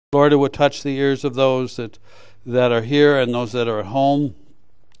Lord, it would touch the ears of those that are here and those that are at home,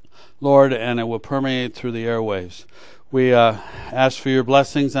 Lord, and it will permeate through the airwaves. We ask for your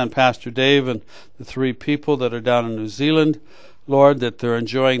blessings on Pastor Dave and the 3 people that are down in New Zealand, Lord, that they're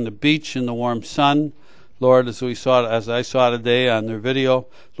enjoying the beach in the warm sun. Lord, as I saw today on their video,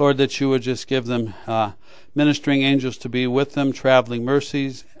 Lord, that you would just give them ministering angels to be with them, traveling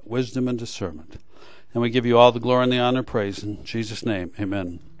mercies, wisdom, and discernment. And we give you all the glory and the honor and praise. In Jesus' name,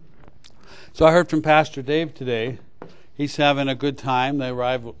 amen. So I heard from Pastor Dave today. He's having a good time. They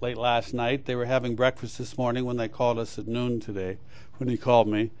arrived late last night. They were having breakfast this morning when they called us at noon today, when he called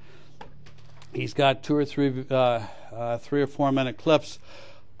me. He's got 2 or 3 or 4 minute clips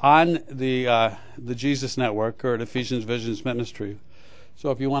on the Jesus Network or at Ephesians Visions Ministry.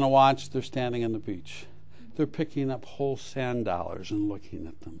 So if you want to watch, they're standing on the beach. They're picking up whole sand dollars and looking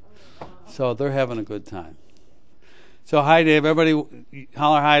at them. So they're having a good time. So hi, Dave. Everybody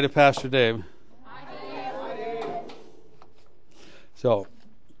holler hi to Pastor Dave. Hi, Dave. So.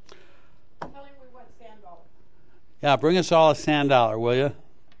 Tell him we want sand dollar. Yeah, bring us all a sand dollar, will you?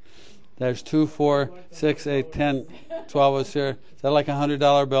 There's 2, 4, 6, 8, 10, 12 of us here. Is that like a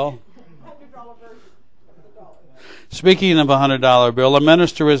 $100 bill? $100 version of the dollar. Speaking of a $100 bill, a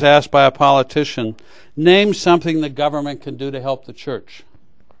minister was asked by a politician, name something the government can do to help the church.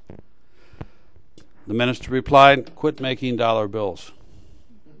 The minister replied, quit making dollar bills.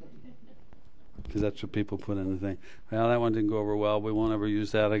 Because that's what people put in the thing. Well, that one didn't go over well. We won't ever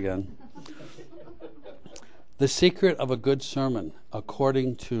use that again. The secret of a good sermon,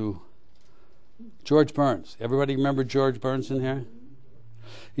 according to George Burns. Everybody remember George Burns in here?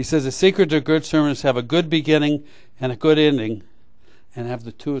 He says the secret to a good sermon is to have a good beginning and a good ending and have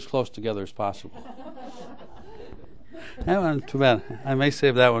the 2 as close together as possible. That one, too bad. I may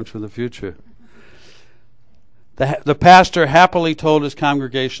save that one for the future. The pastor happily told his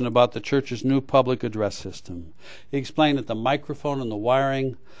congregation about the church's new public address system. He explained that the microphone and the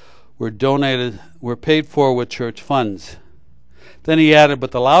wiring were paid for with church funds. Then he added, but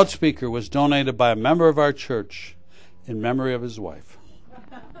the loudspeaker was donated by a member of our church in memory of his wife.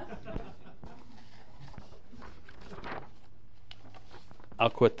 I'll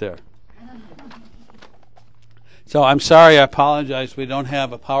quit there. So I'm sorry, I apologize. We don't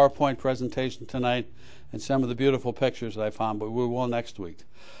have a PowerPoint presentation tonight and some of the beautiful pictures that I found, but we will next week.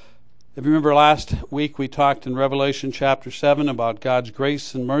 If you remember last week, we talked in Revelation chapter 7 about God's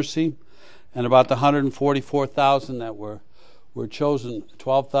grace and mercy and about the 144,000 that were chosen,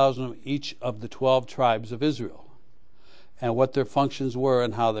 12,000 of each of the 12 tribes of Israel, and what their functions were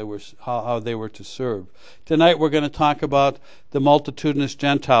and how they were to serve. Tonight we're going to talk about the multitudinous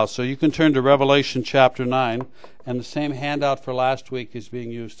Gentiles. So you can turn to Revelation chapter 9, and the same handout for last week is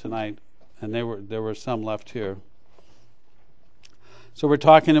being used tonight, and there were some left here. So we're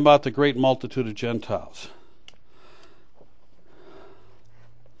talking about the great multitude of Gentiles.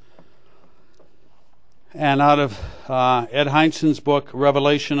 And out of Ed Heinzen's book,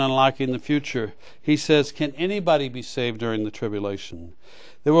 Revelation Unlocking the Future, he says, can anybody be saved during the tribulation?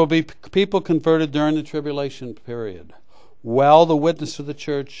 There will be people converted during the tribulation period. While the witness of the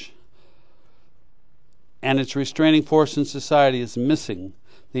church and its restraining force in society is missing,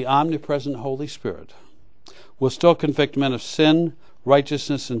 the omnipresent Holy Spirit will still convict men of sin,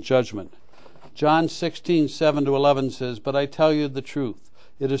 righteousness, and judgment. John 16:7-11 says, but I tell you the truth,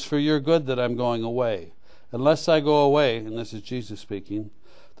 it is for your good that I'm going away. Unless I go away, and this is Jesus speaking,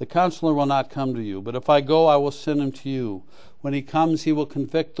 the counselor will not come to you. But if I go, I will send him to you. When he comes, he will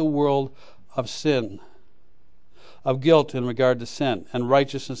convict the world of sin, of guilt in regard to sin, and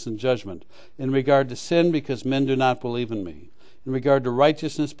righteousness and judgment. In regard to sin, because men do not believe in me. In regard to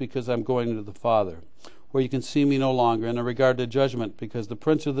righteousness, because I'm going to the Father, where you can see me no longer. And in regard to judgment, because the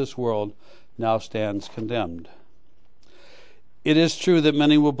prince of this world now stands condemned. It is true that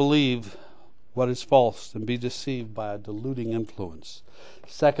many will believe what is false and be deceived by a deluding influence.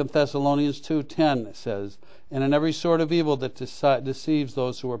 2 Thessalonians 2:10 says, and in every sort of evil that deceives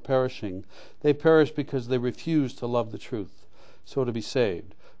those who are perishing, they perish because they refuse to love the truth, so to be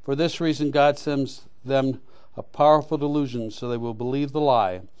saved. For this reason God sends them a powerful delusion, so they will believe the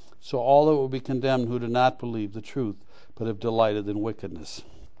lie, so all that will be condemned who do not believe the truth, but have delighted in wickedness.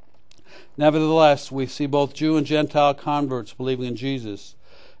 Nevertheless, we see both Jew and Gentile converts believing in Jesus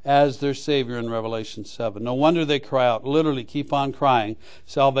as their Savior in Revelation 7. No wonder they cry out, literally keep on crying,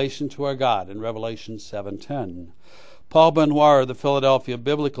 salvation to our God in Revelation 7:10. Paul Benoit of the Philadelphia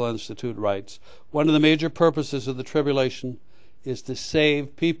Biblical Institute writes, one of the major purposes of the tribulation is to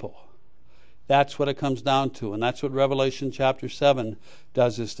save people. That's what it comes down to, and that's what Revelation chapter 7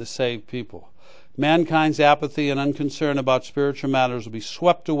 does, is to save people. Mankind's apathy and unconcern about spiritual matters will be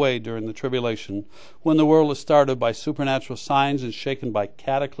swept away during the tribulation, when the world is started by supernatural signs and shaken by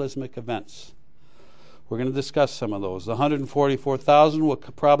cataclysmic events. We're going to discuss some of those. The 144,000 will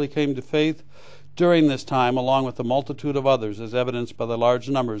probably came to faith during this time, along with a multitude of others, as evidenced by the large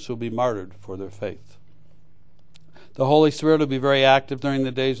numbers who will be martyred for their faith. The Holy Spirit will be very active during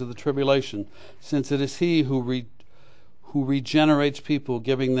the days of the tribulation, since it is He who regenerates people,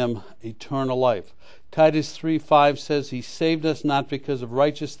 giving them eternal life. Titus 3:5 says, He saved us not because of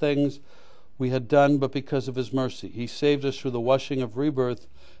righteous things we had done, but because of His mercy. He saved us through the washing of rebirth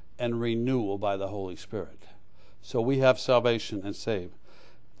and renewal by the Holy Spirit. So we have salvation and save.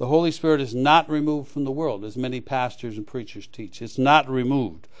 The Holy Spirit is not removed from the world, as many pastors and preachers teach. It's not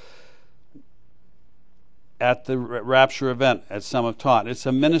removed at the rapture event, as some have taught. It's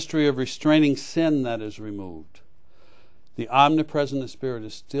a ministry of restraining sin that is removed. The omnipresent Spirit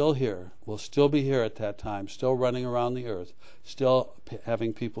is still here, will still be here at that time, still running around the earth, still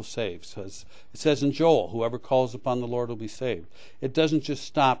having people saved. So it says in Joel, whoever calls upon the Lord will be saved. It doesn't just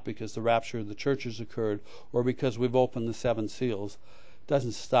stop because the rapture of the churches occurred or because we've opened the 7 seals. It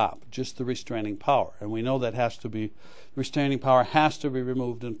doesn't stop, just the restraining power. And we know that restraining power has to be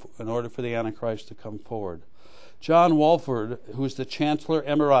removed in order for the Antichrist to come forward. John Walford, who's the Chancellor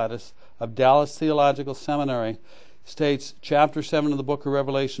Emeritus of Dallas Theological Seminary, states, chapter 7 of the book of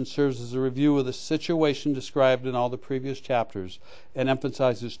Revelation serves as a review of the situation described in all the previous chapters and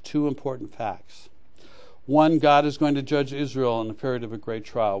emphasizes 2 important facts. 1, God is going to judge Israel in the period of a great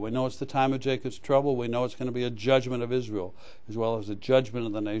trial. We know it's the time of Jacob's trouble. We know it's going to be a judgment of Israel as well as a judgment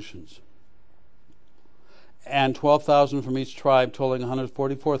of the nations. And 12,000 from each tribe, totaling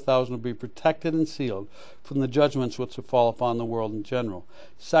 144,000, will be protected and sealed from the judgments which will fall upon the world in general.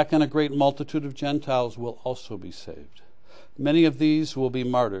 2nd, a great multitude of Gentiles will also be saved. Many of these will be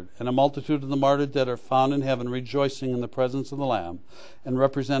martyred, and a multitude of the martyred dead are found in heaven, rejoicing in the presence of the Lamb and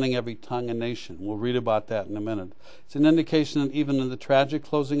representing every tongue and nation. We'll read about that in a minute. It's an indication that even in the tragic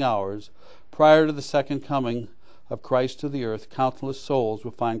closing hours, prior to the second coming of Christ to the earth, countless souls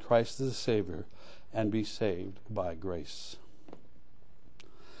will find Christ as a Savior and be saved by grace.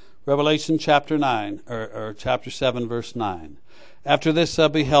 Revelation chapter 9, or chapter 7, verse 9. After this I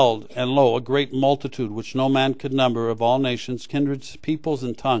beheld, and lo, a great multitude, which no man could number, of all nations, kindreds, peoples,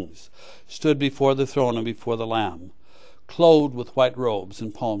 and tongues, stood before the throne and before the Lamb, clothed with white robes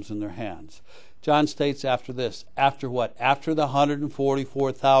and palms in their hands. John states after this, after what? After the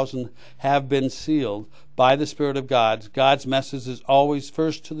 144,000 have been sealed by the Spirit of God, God's message is always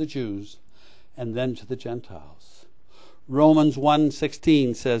first to the Jews and then to the Gentiles. Romans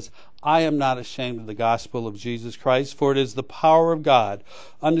 1:16 says, I am not ashamed of the gospel of Jesus Christ, for it is the power of God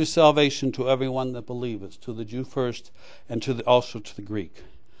unto salvation to everyone that believeth, to the Jew first, and also to the Greek.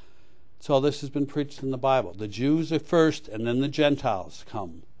 So this has been preached in the Bible. The Jews are first, and then the Gentiles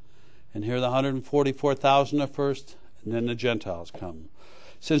come. And here the 144,000 are first, and then the Gentiles come.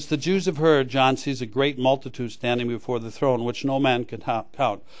 Since the Jews have heard, John sees a great multitude standing before the throne, which no man can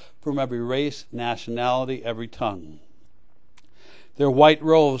count, from every race, nationality, every tongue. Their white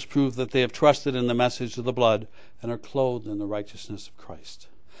robes prove that they have trusted in the message of the blood and are clothed in the righteousness of Christ.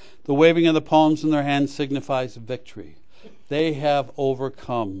 The waving of the palms in their hands signifies victory. They have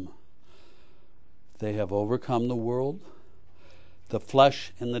overcome. They have overcome the world, the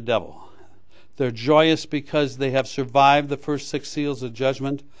flesh, and the devil. They're joyous because they have survived the first 6 seals of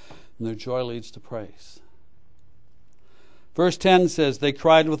judgment, and their joy leads to praise. Verse 10 says, they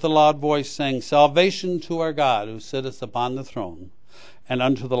cried with a loud voice, saying, Salvation to our God, who sitteth upon the throne, and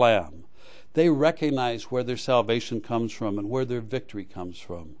unto the Lamb. They recognize where their salvation comes from and where their victory comes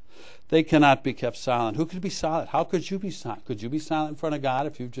from. They cannot be kept silent. Who could be silent? How could you be silent? Could you be silent in front of God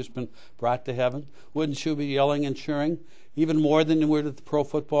if you've just been brought to heaven? Wouldn't you be yelling and cheering? Even more than you would at the pro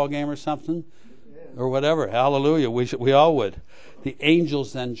football game or something? Or whatever. Hallelujah. We all would. The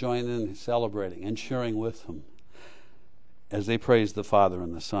angels then join in celebrating and cheering with them as they praise the Father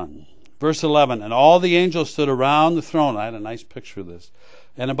and the Son. Verse 11, and all the angels stood around the throne. I had a nice picture of this.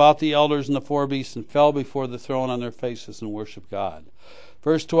 And about the elders and the 4 beasts, and fell before the throne on their faces and worshiped God.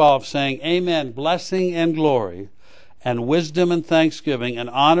 Verse 12, saying, Amen, blessing and glory, and wisdom and thanksgiving, and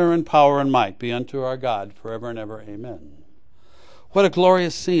honor and power and might be unto our God forever and ever. Amen. What a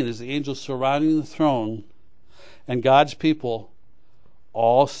glorious scene is the angels surrounding the throne and God's people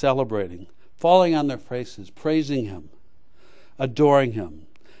all celebrating, falling on their faces, praising Him, adoring Him.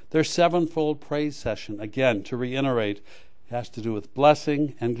 Their 7-fold praise session, again, to reiterate, has to do with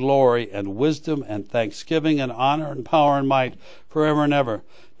blessing and glory and wisdom and thanksgiving and honor and power and might forever and ever.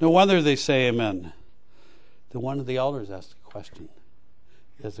 No wonder they say amen. Then one of the elders asked a question.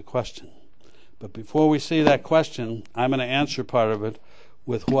 He has a question. But before we see that question, I'm going to answer part of it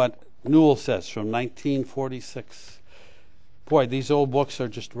with what Newell says from 1946. Boy, these old books are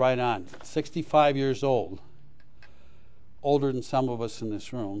just right on. 65 years old. Older than some of us in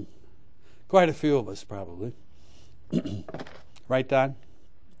this room. Quite a few of us, probably. Right, Don?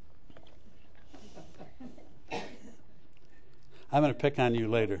 I'm going to pick on you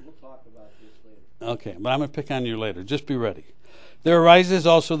later. We'll talk about this later. Okay, but I'm going to pick on you later. Just be ready. There arises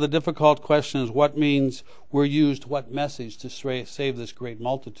also the difficult question is what means were used, what message to save this great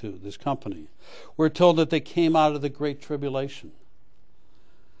multitude, this company. We're told that they came out of the great tribulation.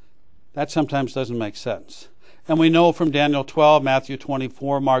 That sometimes doesn't make sense. And we know from Daniel 12, Matthew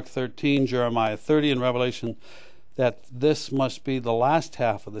 24, Mark 13, Jeremiah 30, and Revelation that this must be the last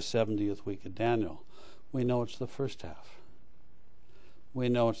half of the 70th week of Daniel. We know it's the first half. We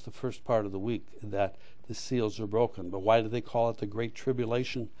know it's the first part of the week that the seals are broken. But why do they call it the Great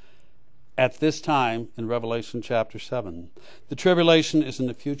Tribulation? At this time in Revelation chapter 7. The tribulation is in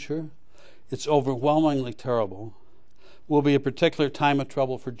the future. It's overwhelmingly terrible. Will be a particular time of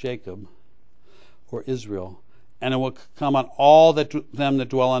trouble for Jacob or Israel. And it will come on all them that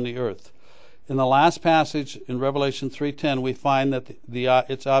dwell on the earth. In the last passage in Revelation 3:10, we find that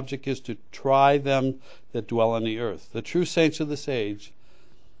its object is to try them that dwell on the earth. The true saints of this age,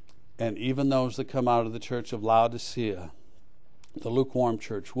 and even those that come out of the church of Laodicea, the lukewarm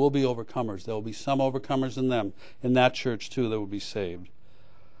church, will be overcomers. There will be some overcomers in them, in that church too, that will be saved.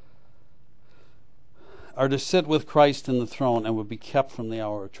 Are to sit with Christ in the throne and will be kept from the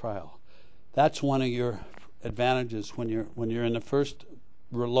hour of trial. That's one of your advantages when you're in the first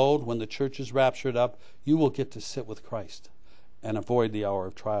reload, when the church is raptured up, you will get to sit with Christ and avoid the hour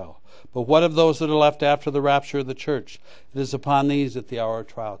of trial. But what of those that are left after the rapture of the church? It is upon these that the hour of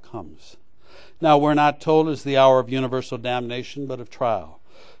trial comes. Now, we're not told it's the hour of universal damnation, but of trial.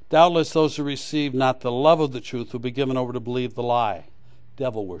 Doubtless those who receive not the love of the truth will be given over to believe the lie,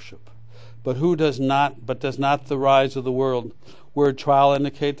 devil worship. But does not the rise of the world word trial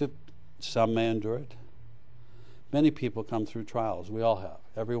indicate that some may endure it? Many people come through trials. We all have.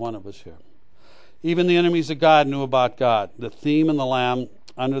 Every one of us here. Even the enemies of God knew about God. The theme in the Lamb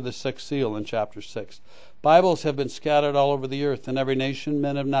under the sixth seal in chapter 6. Bibles have been scattered all over the earth. In every nation,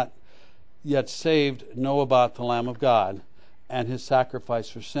 men have not yet saved know about the Lamb of God and his sacrifice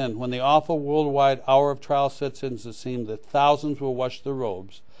for sin. When the awful worldwide hour of trial sets in, it seems that thousands will wash their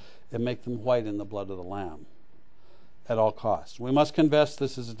robes and make them white in the blood of the Lamb at all costs. We must confess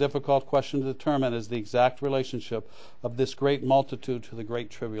this is a difficult question to determine as the exact relationship of this great multitude to the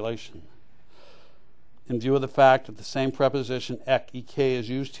great tribulation. In view of the fact that the same preposition ek is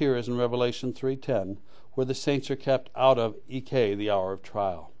used here as in Revelation 3:10, where the saints are kept out of the hour of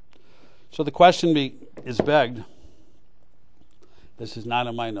trial. So the question is begged. This is not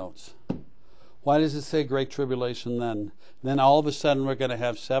in my notes. Why does it say great tribulation then? Then all of a sudden we're going to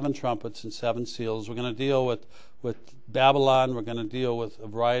have 7 trumpets and 7 seals. We're going to deal with Babylon. We're going to deal with a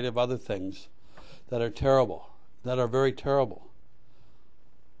variety of other things that are terrible, that are very terrible.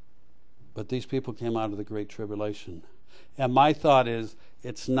 But these people came out of the great tribulation. And my thought is,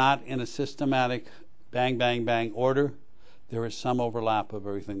 it's not in a systematic bang, bang, bang order. There is some overlap of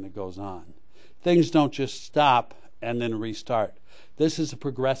everything that goes on. Things don't just stop and then restart. This is a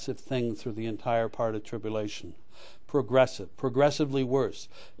progressive thing through the entire part of tribulation. Progressively worse.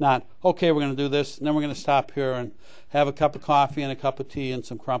 Not, okay, we're going to do this, and then we're going to stop here and have a cup of coffee and a cup of tea and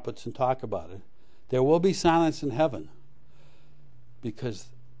some crumpets and talk about it. There will be silence in heaven because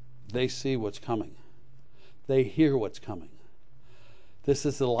they see what's coming. They hear what's coming. This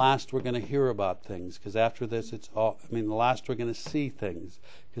is the last we're going to hear about things, because after this the last we're going to see things,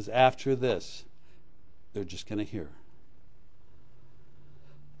 because after this they're just going to hear.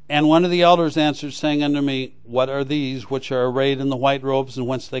 And one of the elders answered, saying unto me, what are these which are arrayed in the white robes, and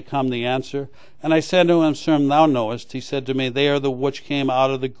whence they come? The answer. And I said to him, Sir, thou knowest. He said to me, they are the which came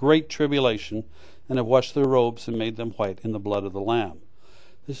out of the great tribulation, and have washed their robes and made them white in the blood of the Lamb.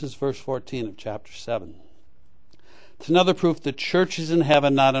 This is verse 14 of chapter 7. It's another proof the church is in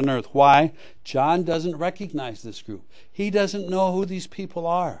heaven, not on earth. Why? John doesn't recognize this group. He doesn't know who these people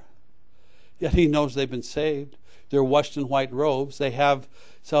are. Yet he knows they've been saved. They're washed in white robes. They have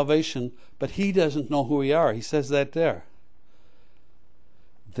salvation. But he doesn't know who we are. He says that there.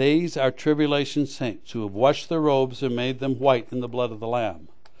 These are tribulation saints who have washed their robes and made them white in the blood of the Lamb.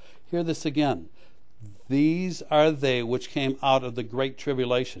 Hear this again. These are they which came out of the great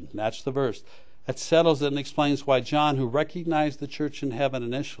tribulation. That's the verse. That settles it and explains why John, who recognized the church in heaven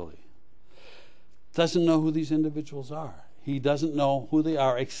initially, doesn't know who these individuals are. He doesn't know who they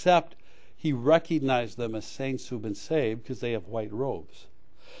are, except he recognized them as saints who've been saved because they have white robes.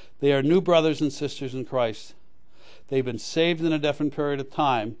 They are new brothers and sisters in Christ. They've been saved in a different period of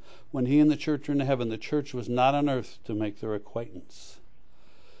time. When he and the church are in heaven, the church was not on earth to make their acquaintance.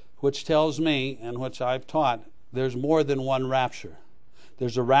 Which tells me, and which I've taught, there's more than one rapture.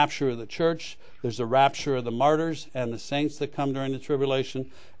 There's a rapture of the church, there's a rapture of the martyrs and the saints that come during the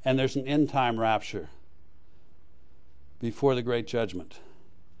tribulation, and there's an end-time rapture before the great judgment.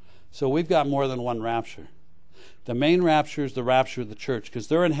 So we've got more than one rapture. The main rapture is the rapture of the church, because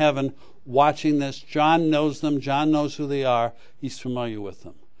they're in heaven watching this. John knows them. John knows who they are. He's familiar with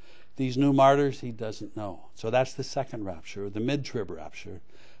them. These new martyrs, he doesn't know. So that's the second rapture, the mid-trib rapture.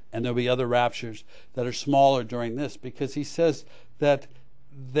 And there'll be other raptures that are smaller during this, because he says that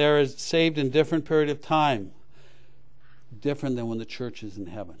they're saved in different period of time, different than when the church is in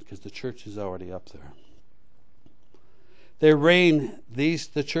heaven, because the church is already up there. They reign.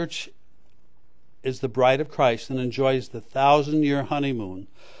 The church is the bride of Christ and enjoys the 1,000-year honeymoon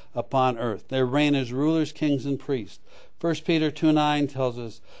upon earth. They reign as rulers, kings, and priests. 1 Peter 2:9 tells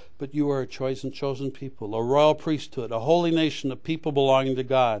us, "But you are a chosen people, a royal priesthood, a holy nation, a people belonging to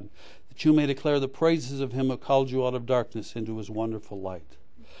God, that you may declare the praises of him who called you out of darkness into his wonderful light."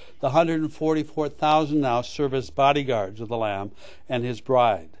 The 144,000 now serve as bodyguards of the Lamb and his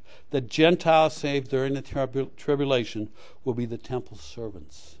bride. The Gentiles saved during the tribulation will be the temple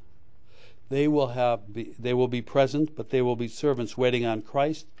servants. They will be present, but they will be servants waiting on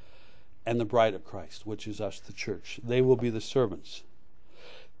Christ and the bride of Christ, which is us, the church. They will be the servants.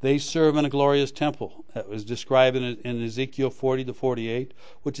 They serve in a glorious temple that was described in Ezekiel 40 to 48,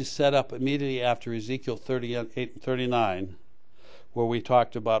 which is set up immediately after Ezekiel 38 and 39, where we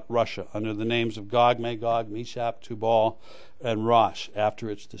talked about Russia under the names of Gog, Magog, Meshach, Tubal, and Rosh after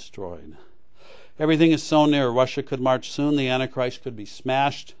it's destroyed. Everything is so near. Russia could march soon. The Antichrist could be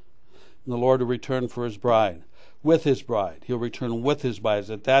smashed. And the Lord will return for his bride. With his bride. He'll return with his bride.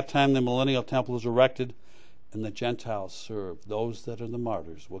 At that time the millennial temple is erected and the Gentiles serve. Those that are the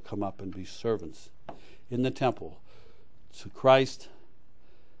martyrs will come up and be servants in the temple to Christ,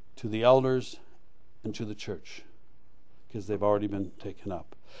 to the elders, and to the church, because they've already been taken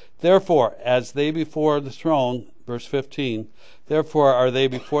up. Therefore, as they before the throne, verse 15, therefore are they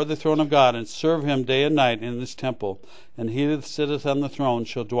before the throne of God, and serve him day and night in this temple, and he that sitteth on the throne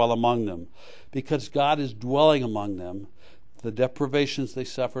shall dwell among them. Because God is dwelling among them, the deprivations they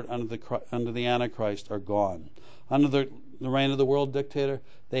suffered under the Antichrist are gone. Under the reign of the world dictator,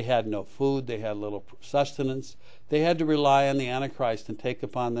 they had no food, they had little sustenance. They had to rely on the Antichrist and take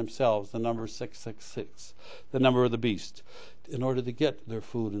upon themselves the number 666, the number of the beast, in order to get their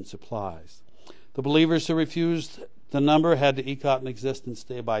food and supplies. The believers who refused the number had to eke out an existence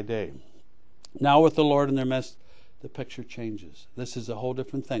day by day. Now with the Lord in their midst, the picture changes. This is a whole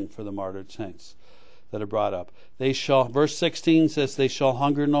different thing for the martyred saints that are brought up. They shall, verse 16 says, they shall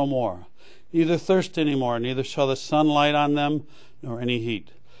hunger no more, neither thirst any more, neither shall the sun light on them, nor any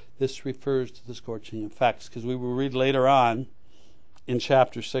heat. This refers to the scorching effects, because we will read later on in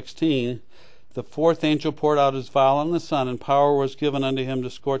chapter 16, the fourth angel poured out his vial on the sun, and power was given unto him to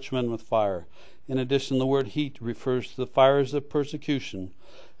scorch men with fire. In addition, the word heat refers to the fires of persecution,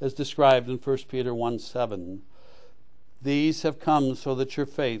 as described in 1 Peter 1:7. These have come so that your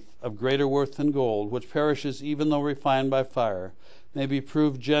faith, of greater worth than gold, which perishes even though refined by fire, may be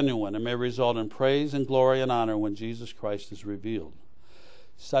proved genuine and may result in praise and glory and honor when Jesus Christ is revealed.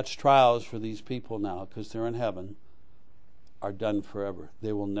 Such trials for these people now, because they're in heaven, are done forever.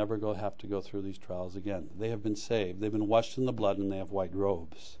 They will never have to go through these trials again. They have been saved. They've been washed in the blood, and they have white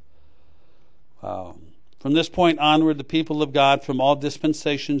robes. Wow. From this point onward, the people of God from all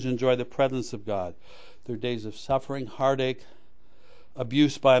dispensations enjoy the presence of God. Their days of suffering, heartache,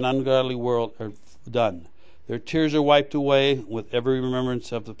 abuse by an ungodly world are done. Their tears are wiped away with every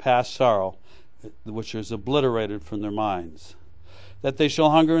remembrance of the past sorrow, which is obliterated from their minds. That they shall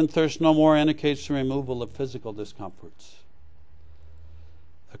hunger and thirst no more indicates the removal of physical discomforts,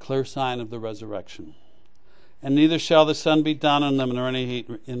 a clear sign of the resurrection. And neither shall the sun beat down on them nor any heat,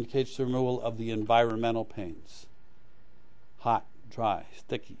 indicates the removal of the environmental pains. Hot, dry,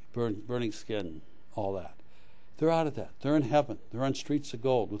 sticky, burning skin, all that. They're out of that. They're in heaven. They're on streets of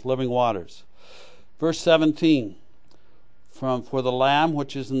gold with living waters. Verse 17, for the Lamb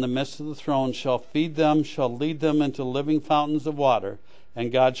which is in the midst of the throne shall feed them, shall lead them into living fountains of water,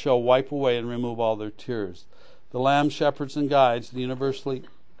 and God shall wipe away and remove all their tears. The Lamb shepherds and guides the universally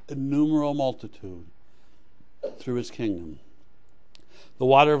innumerable multitude through his kingdom. The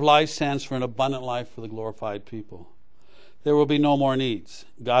water of life stands for an abundant life for the glorified people. There will be no more needs.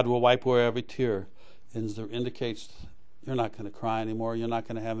 God will wipe away every tear, and indicates You're not going to cry anymore. You're not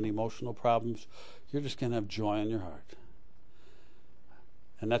going to have any emotional problems. You're just going to have joy in your heart.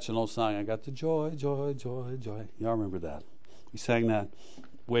 And that's an old song. I got the joy, joy, joy, joy. Y'all remember that? We sang that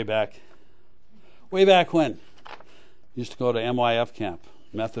way back. Way back when? Used to go to MYF camp,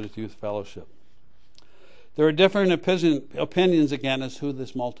 Methodist Youth Fellowship. There are different opinions again as who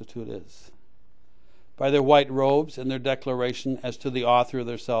this multitude is. By their white robes and their declaration as to the author of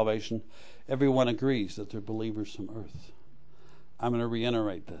their salvation, everyone agrees that they're believers from earth. I'm going to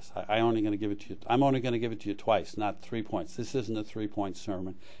reiterate this. I'm only going to give it to you twice, not 3 points. This isn't a 3-point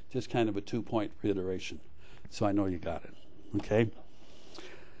sermon, just kind of a 2-point reiteration. So I know you got it. Okay?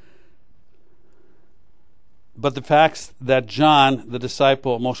 But the facts that John, the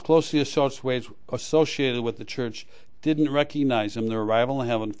disciple most closely associated with the church, didn't recognize him, their arrival in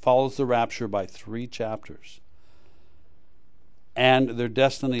heaven follows the rapture by 3 chapters. And their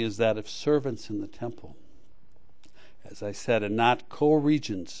destiny is that of servants in the temple. As I said, and not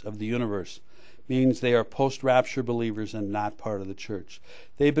co-regents of the universe, means they are post-rapture believers and not part of the church.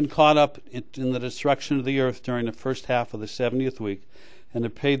 They've been caught up in the destruction of the earth during the first half of the 70th week and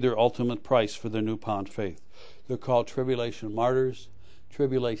have paid their ultimate price for their newfound faith. They're called tribulation martyrs,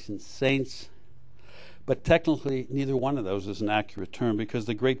 tribulation saints, but technically neither one of those is an accurate term because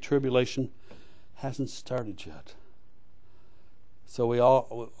the Great Tribulation hasn't started yet.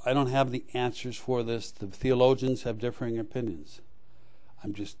 So I don't have the answers for this. The theologians have differing opinions.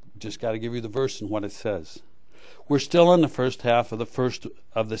 I'm just got to give you the verse and what it says. We're still in the first half of the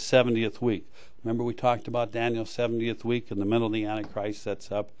 70th week. Remember we talked about Daniel's 70th week. In the middle, the Antichrist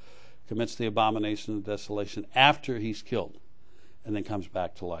sets up, commits the abomination of desolation after he's killed, and then comes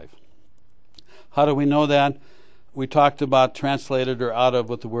back to life. How do we know that? We talked about translated or out of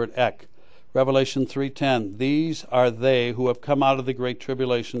with the word ek. Revelation 3:10. These are they who have come out of the great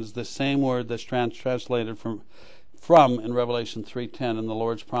tribulation. Is the same word that's translated from in Revelation 3:10 in the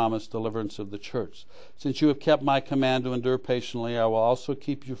Lord's promise deliverance of the church. Since you have kept my command to endure patiently, I will also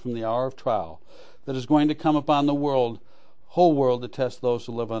keep you from the hour of trial that is going to come upon the whole world to test those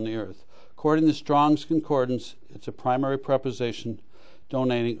who live on the earth. According to Strong's Concordance, it's a primary preposition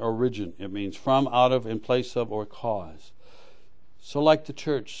denoting origin. It means from, out of, in place of, or cause. So like the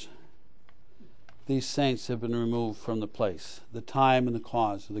church, these saints have been removed from the place, the time, and the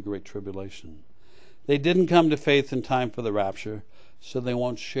cause of the Great Tribulation. They didn't come to faith in time for the rapture, so they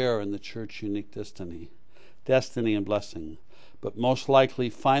won't share in the church's unique destiny and blessing, but most likely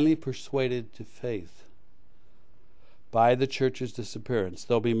finally persuaded to faith by the church's disappearance.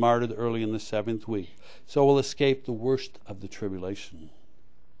 They'll be martyred early in the 7th week, so will escape the worst of the tribulation.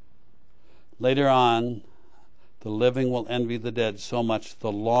 Later on, the living will envy the dead so much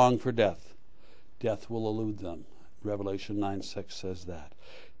they'll long for death. Death will elude them. Revelation 9:6 says that.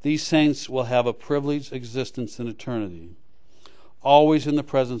 These saints will have a privileged existence in eternity, always in the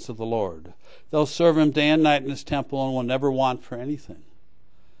presence of the Lord. They'll serve Him day and night in His temple and will never want for anything.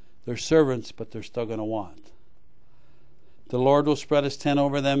 They're servants, but they're still going to want. The Lord will spread His tent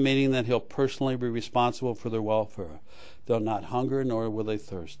over them, meaning that He'll personally be responsible for their welfare. They'll not hunger, nor will they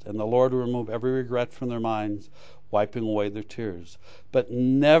thirst. And the Lord will remove every regret from their minds, wiping away their tears. But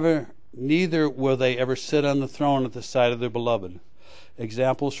neither will they ever sit on the throne at the side of their beloved.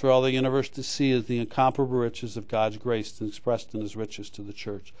 Examples for all the universe to see is the incomparable riches of God's grace expressed in His riches to the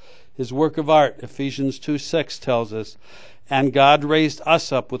church. His work of art, Ephesians 2:6 tells us, and God raised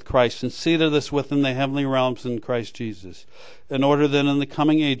us up with Christ and seated us within the heavenly realms in Christ Jesus, in order that in the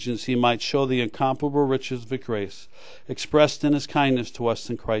coming ages He might show the incomparable riches of His grace, expressed in His kindness to us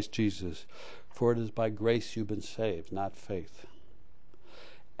in Christ Jesus. For it is by grace you've been saved, not faith.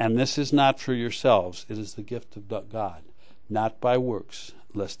 And this is not for yourselves, it is the gift of God, not by works,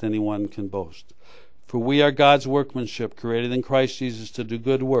 lest anyone can boast. For we are God's workmanship, created in Christ Jesus to do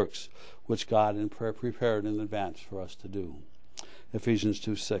good works, which God in prayer prepared in advance for us to do. Ephesians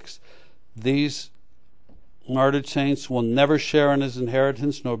 2:6. These martyred saints will never share in His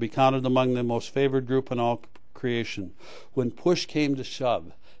inheritance, nor be counted among the most favored group in all creation. When push came to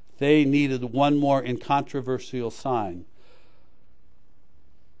shove, they needed one more incontrovertible sign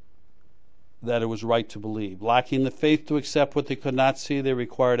that it was right to believe. Lacking the faith to accept what they could not see, they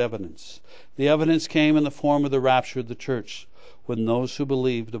required evidence. The evidence came in the form of the rapture of the church, when those who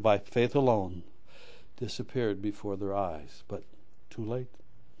believed by faith alone disappeared before their eyes. But too late.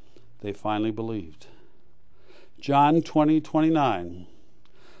 They finally believed. John 20:29,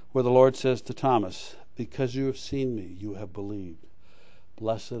 where the Lord says to Thomas, because you have seen me, you have believed.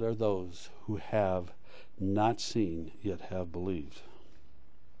 Blessed are those who have not seen, yet have believed.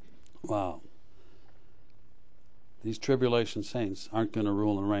 Wow. These tribulation saints aren't going to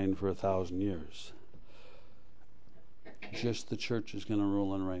rule and reign for 1,000 years. just the church is going to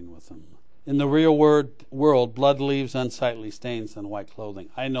rule and reign with him. In the real world, blood leaves unsightly stains on white clothing.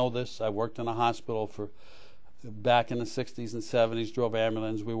 I know this. I worked in a hospital back in the 60s and 70s, drove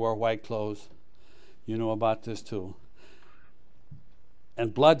ambulance. We wore white clothes. You know about this too.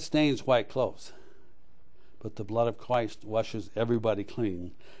 And blood stains white clothes. But the blood of Christ washes everybody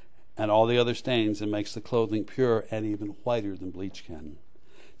clean and all the other stains and makes the clothing pure and even whiter than bleach can.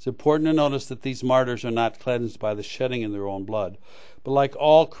 It's important to notice that these martyrs are not cleansed by the shedding of their own blood, but like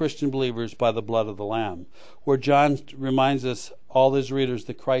all Christian believers, by the blood of the Lamb, where John reminds us, all his readers,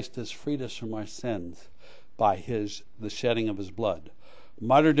 that Christ has freed us from our sins by the shedding of his blood.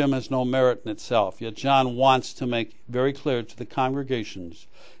 Martyrdom has no merit in itself, yet John wants to make very clear to the congregations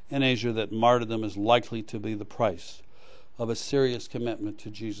in Asia that martyrdom is likely to be the price of a serious commitment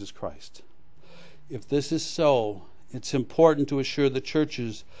to Jesus Christ. If this is so, it's important to assure the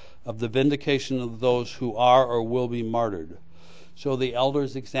churches of the vindication of those who are or will be martyred. So the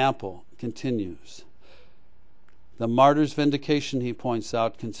elder's example continues. The martyr's vindication, he points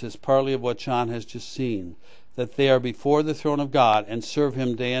out, consists partly of what John has just seen, that they are before the throne of God and serve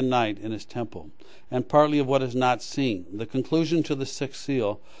him day and night in his temple, and partly of what is not seen. The conclusion to the sixth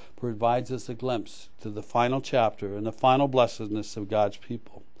seal provides us a glimpse to the final chapter and the final blessedness of God's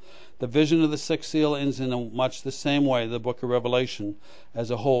people. The vision of the sixth seal ends in much the same way the book of Revelation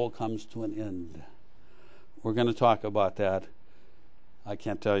as a whole comes to an end. We're going to talk about that. I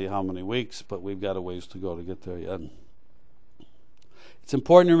can't tell you how many weeks, but we've got a ways to go to get there yet. It's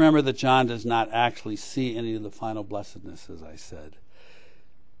important to remember that John does not actually see any of the final blessedness, as I said.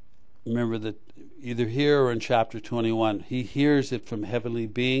 Remember that either here or in chapter 21, he hears it from heavenly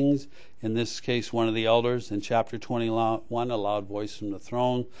beings, in this case one of the elders. In chapter 21, a loud voice from the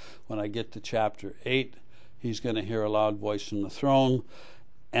throne. When I get to chapter 8, he's going to hear a loud voice from the throne,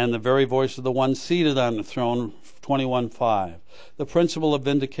 and the very voice of the one seated on the throne, 21:5. The principle of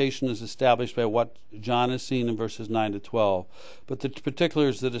vindication is established by what John has seen in verses 9 to 12, but the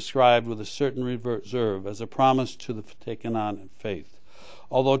particulars are described with a certain reserve as a promise to the taken on in faith.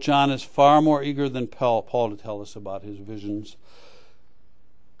 Although John is far more eager than Paul to tell us about his visions,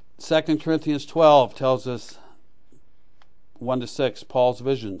 2 Corinthians 12 tells us 1 to 6, Paul's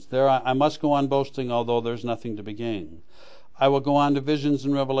visions. There I must go on boasting, although there's nothing to be gained. I will go on to visions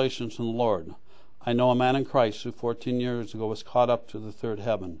and revelations from the Lord. I know a man in Christ who 14 years ago was caught up to the third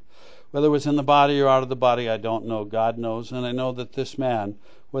heaven. Whether it was in the body or out of the body, I don't know. God knows. And I know that this man,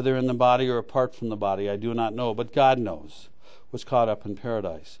 whether in the body or apart from the body, I do not know, but God knows, was caught up in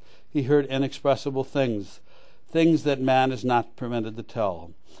paradise. He heard inexpressible things that man is not permitted to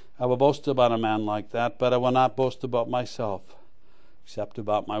tell. I will boast about a man like that, but I will not boast about myself, except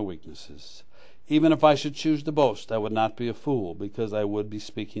about my weaknesses. Even if I should choose to boast, I would not be a fool, because I would be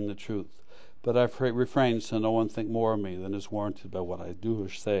speaking the truth. But I refrain so no one think more of me than is warranted by what I do or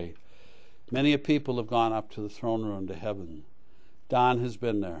say. Many a people have gone up to the throne room to heaven. Don has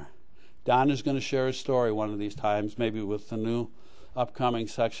been there. Don is going to share his story one of these times, maybe with the new upcoming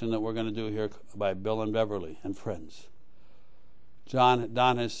section that we're going to do here by Bill and Beverly and friends. Don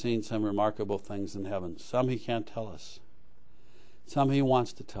has seen some remarkable things in heaven. Some he can't tell us. Some he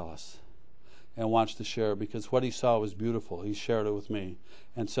wants to tell us and wants to share, because what he saw was beautiful. He shared it with me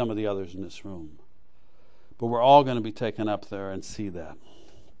and some of the others in this room. But we're all going to be taken up there and see that.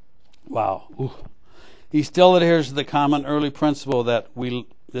 Wow. Ooh. He still adheres to the common early principle that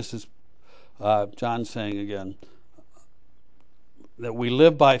this is John saying again, that we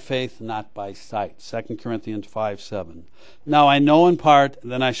live by faith, not by sight. 2 Corinthians 5:7. Now I know in part,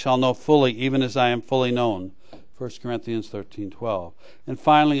 then I shall know fully, even as I am fully known. 1 Corinthians 13:12. And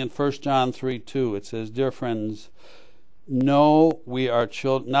finally in 1 John 3:2, it says, Dear friends, now we are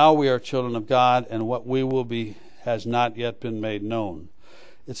children of God, and what we will be has not yet been made known.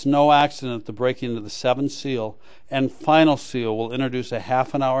 It's no accident the breaking of the seventh seal and final seal will introduce a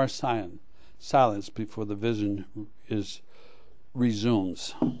half an hour silence before the vision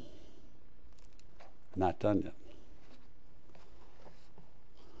resumes. Not done yet.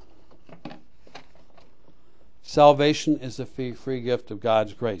 Salvation is a free gift of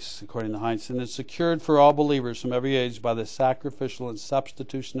God's grace, according to Heinz, and is secured for all believers from every age by the sacrificial and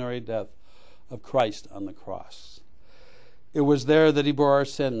substitutionary death of Christ on the cross. It was there that he bore our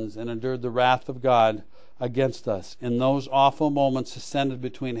sins and endured the wrath of God against us. In those awful moments ascended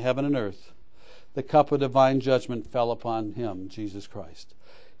between heaven and earth, the cup of divine judgment fell upon him, Jesus Christ.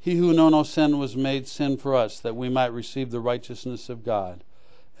 He who knew no sin was made sin for us, that we might receive the righteousness of God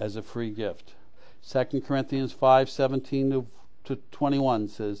as a free gift. 2 Corinthians 5:17-21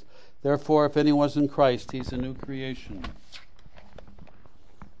 says, Therefore, if anyone is in Christ, he's a new creation.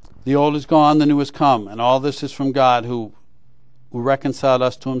 The old is gone, the new has come, and all this is from God who reconciled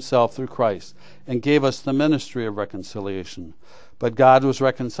us to himself through Christ and gave us the ministry of reconciliation. But God was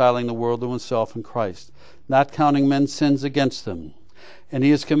reconciling the world to himself in Christ, not counting men's sins against them. And he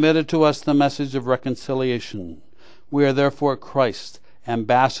has committed to us the message of reconciliation. We are therefore Christ's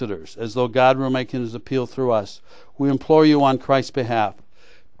ambassadors, as though God were making his appeal through us. We implore you on Christ's behalf,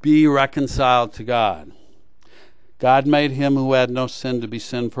 be reconciled to God. God made him who had no sin to be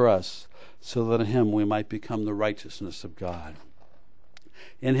sin for us, so that in him we might become the righteousness of God.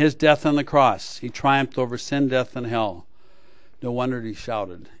 In his death on the cross, he triumphed over sin, death, and hell. No wonder he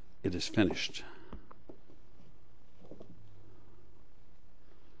shouted, "It is finished."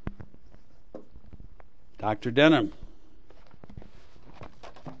 Dr. Denham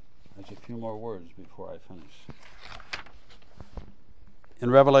has a few more words before I finish. In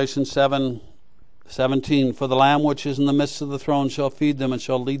Revelation 7:17, for the Lamb which is in the midst of the throne shall feed them and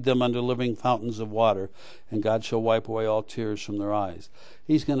shall lead them unto living fountains of water, and God shall wipe away all tears from their eyes.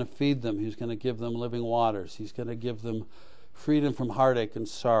 He's going to feed them. He's going to give them living waters. He's going to give them freedom from heartache and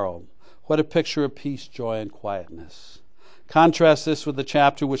sorrow. What a picture of peace, joy, and quietness. Contrast this with the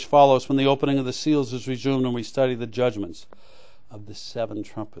chapter which follows when the opening of the seals is resumed and we study the judgments of the 7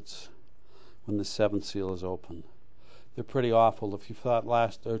 trumpets when the 7th seal is opened. They're pretty awful. If you thought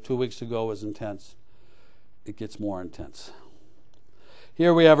 2 weeks ago was intense, it gets more intense.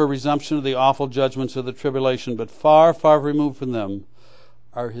 Here we have a resumption of the awful judgments of the tribulation, but far, far removed from them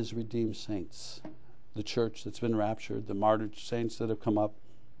are his redeemed saints, the church that's been raptured, the martyred saints that have come up,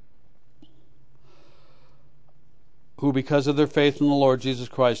 who because of their faith in the Lord Jesus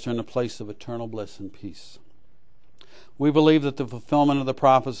Christ are in a place of eternal bliss and peace. We believe that the fulfillment of the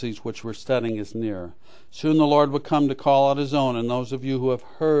prophecies which we're studying is near. Soon the Lord will come to call out his own, and those of you who have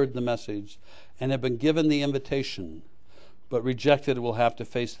heard the message and have been given the invitation but rejected it will have to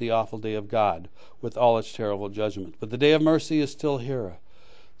face the awful day of God with all its terrible judgment. But the day of mercy is still here.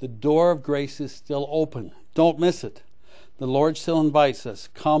 The door of grace is still open. Don't miss it. The Lord still invites us,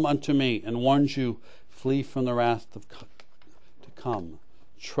 come unto me, and warns you, flee from the wrath to come.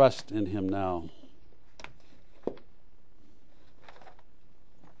 Trust in him now.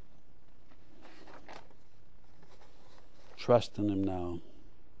 Trust in him now.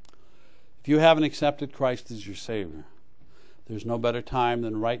 If you haven't accepted Christ as your Savior, there's no better time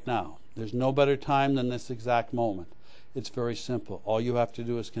than right now. There's no better time than this exact moment. It's very simple. All you have to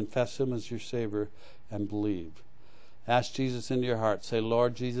do is confess him as your Savior and believe. Ask Jesus into your heart. Say,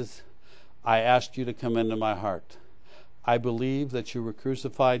 Lord Jesus, I ask you to come into my heart. I believe that you were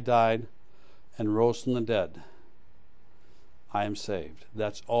crucified, died, and rose from the dead. I am saved.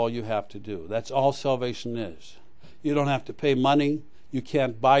 That's all you have to do. That's all salvation is. You don't have to pay money. You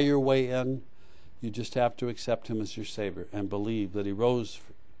can't buy your way in. You just have to accept him as your Savior and believe that he rose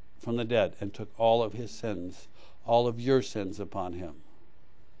from the dead and took all of his sins, all of your sins upon him,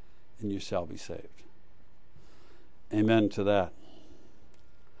 and you shall be saved. Amen to that.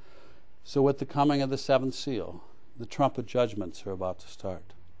 So with the coming of the 7th seal, the trumpet judgments are about to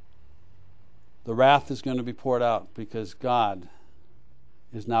start. The wrath is going to be poured out because God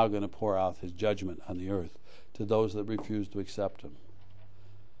is now going to pour out his judgment on the earth to those that refuse to accept him.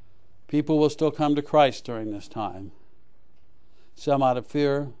 People will still come to Christ during this time. Some out of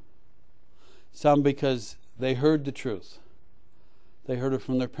fear, some because they heard the truth. They heard it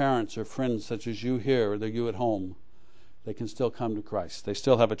from their parents or friends such as you here or you at home. They can still come to Christ. They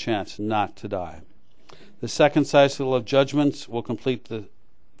still have a chance not to die. The second cycle of judgments will complete the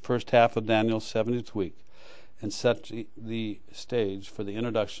first half of Daniel's 70th week and set the stage for the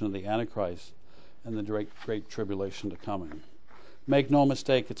introduction of the Antichrist and the great tribulation to coming. Make no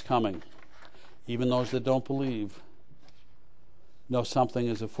mistake, it's coming. Even those that don't believe know something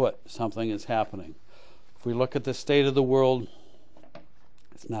is afoot, something is happening. If we look at the state of the world,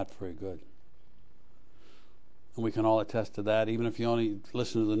 it's not very good. And we can all attest to that. Even if you only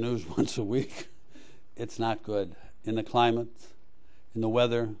listen to the news once a week, it's not good. In the climate, in the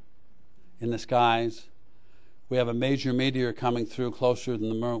weather, in the skies. We have a major meteor coming through closer than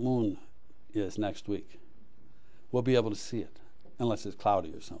the moon is next week. We'll be able to see it, unless it's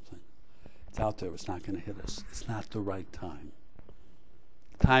cloudy or something. It's out there. It's not going to hit us. It's not the right time.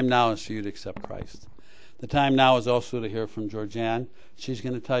 The time now is for you to accept Christ. The time now is also to hear from Georgianne. She's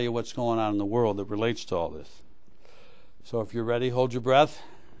going to tell you what's going on in the world that relates to all this. So if you're ready, hold your breath.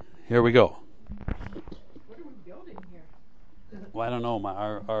 Here we go. What are we building here? Well, I don't know.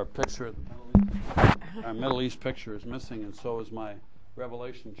 Our picture, our Middle East picture is missing, and so is my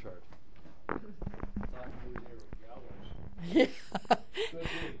Revelation chart. Yeah.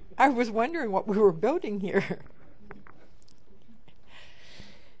 I was wondering what we were building here.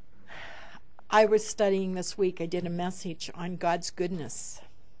 I was studying this week. I did a message on God's goodness.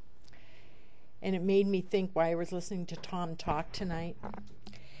 And it made me think while I was listening to Tom talk tonight.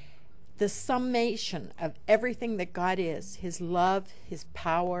 The summation of everything that God is, his love, his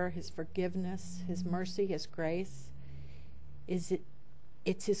power, his forgiveness, his mercy, his grace,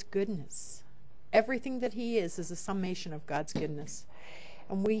 it's his goodness. Everything that he is a summation of God's goodness.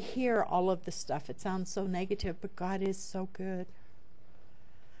 And we hear all of this stuff. It sounds so negative, but God is so good.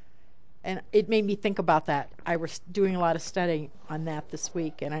 And it made me think about that. I was doing a lot of studying on that this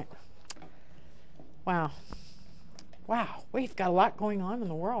week, and wow, we've got a lot going on in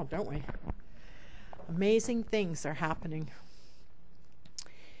the world, don't we? Amazing things are happening.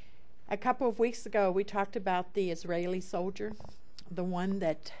 A couple of weeks ago, we talked about the Israeli soldier, the one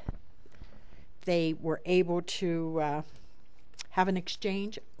that they were able to have an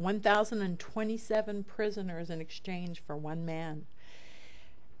exchange, 1,027 prisoners in exchange for one man.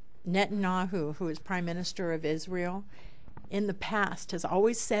 Netanyahu, who is Prime Minister of Israel, in the past has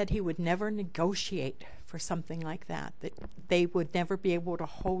always said he would never negotiate for something like that they would never be able to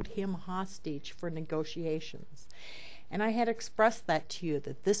hold him hostage for negotiations. And I had expressed that to you,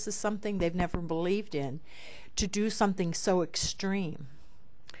 that this is something they've never believed in, to do something so extreme.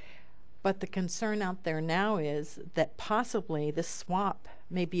 But the concern out there now is that possibly this swap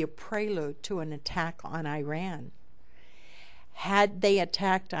may be a prelude to an attack on Iran. Had they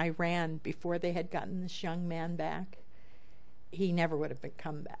attacked Iran before they had gotten this young man back, he never would have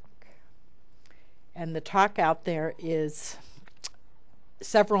come back. And the talk out there is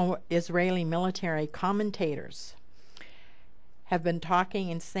several Israeli military commentators have been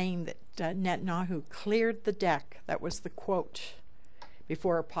talking and saying that Netanyahu cleared the deck. That was the quote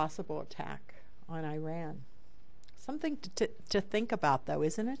before a possible attack on Iran. Something to think about, though,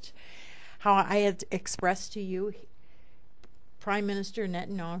 isn't it? How I had expressed to you, Prime Minister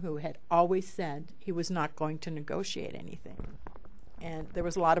Netanyahu had always said he was not going to negotiate anything. And there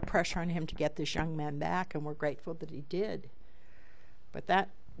was a lot of pressure on him to get this young man back, and we're grateful that he did. But that,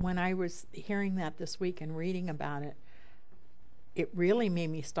 when I was hearing that this week and reading about it, it really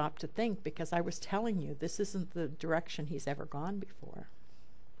made me stop to think, because I was telling you, this isn't the direction he's ever gone before.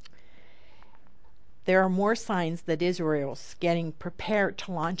 There are more signs that Israel's getting prepared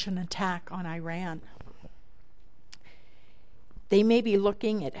to launch an attack on Iran. They may be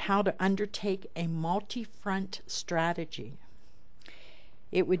looking at how to undertake a multi-front strategy.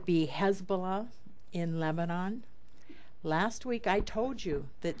 It would be Hezbollah in Lebanon. Last week I told you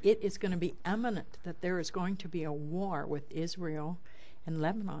that it is going to be imminent that there is going to be a war with Israel and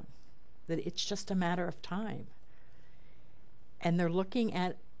Lebanon, that it's just a matter of time. And they're looking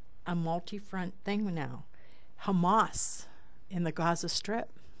at a multi-front thing now. Hamas in the Gaza Strip,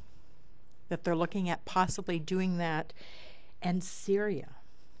 that they're looking at possibly doing that, and Syria.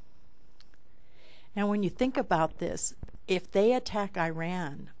 Now when you think about this, if they attack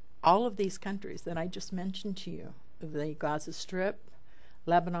Iran, all of these countries that I just mentioned to you, the Gaza Strip,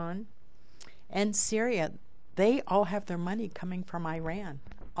 Lebanon, and Syria, they all have their money coming from Iran.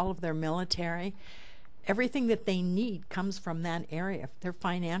 All of their military, everything that they need comes from that area. They're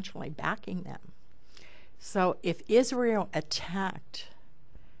financially backing them. So if Israel attacked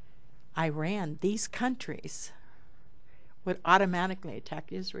Iran, these countries would automatically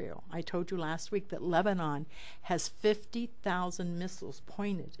attack Israel. I told you last week that Lebanon has 50,000 missiles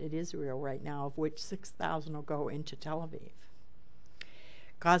pointed at Israel right now, of which 6,000 will go into Tel Aviv.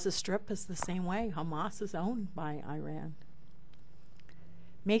 Gaza Strip is the same way. Hamas is owned by Iran.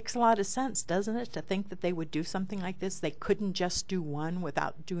 Makes a lot of sense, doesn't it, to think that they would do something like this? They couldn't just do one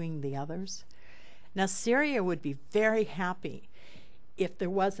without doing the others. Now, Syria would be very happy if there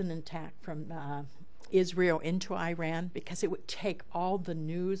was an attack from Israel into Iran, because it would take all the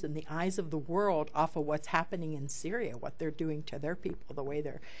news and the eyes of the world off of what's happening in Syria, what they're doing to their people, the way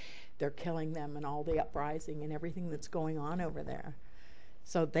they're killing them, and all the uprising and everything that's going on over there.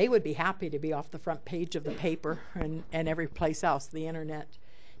 So they would be happy to be off the front page of the paper and every place else, the internet,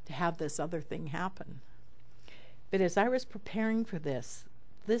 to have this other thing happen. But as I was preparing for this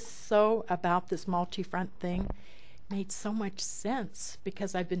about this multi-front thing made so much sense,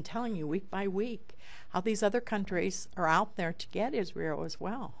 because I've been telling you week by week how these other countries are out there to get Israel as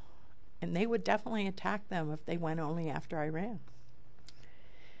well. And they would definitely attack them if they went only after Iran.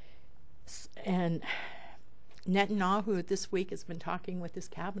 And Netanyahu this week has been talking with his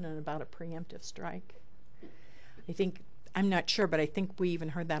cabinet about a preemptive strike. I'm not sure, but I think we even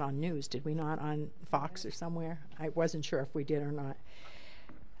heard that on news, did we not, on Fox or somewhere? I wasn't sure if we did or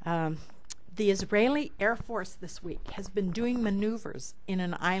not. The Israeli Air Force this week has been doing maneuvers in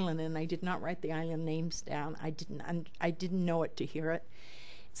an island, and I did not write the island names down. I didn't know it to hear it.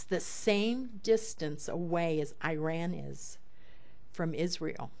 It's the same distance away as Iran is from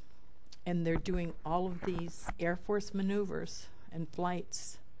Israel. And they're doing all of these Air Force maneuvers and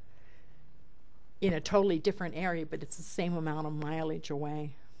flights in a totally different area, but it's the same amount of mileage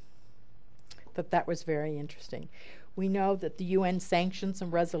away. But that was very interesting. We know that the UN sanctions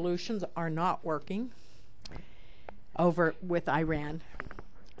and resolutions are not working over with Iran.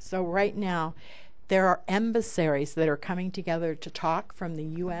 So right now, there are emissaries that are coming together to talk from the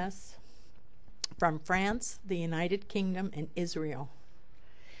U.S., from France, the United Kingdom, and Israel,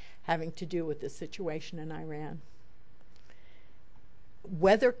 having to do with the situation in Iran.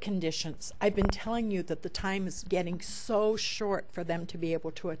 Weather conditions. I've been telling you that the time is getting so short for them to be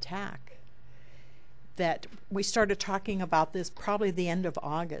able to attack, that we started talking about this probably the end of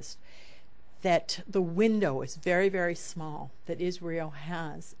August, that the window is very, very small that Israel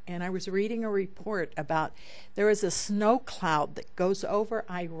has. And I was reading a report about there is a snow cloud that goes over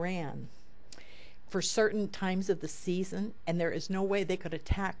Iran for certain times of the season, and there is no way they could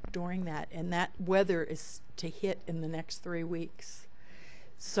attack during that. And that weather is to hit in the next 3 weeks.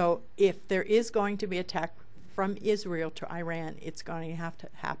 So if there is going to be attack from Israel to Iran, it's going to have to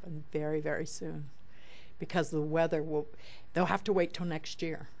happen very, very soon, because the weather they'll have to wait till next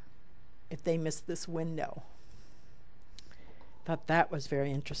year if they miss this window. Thought that was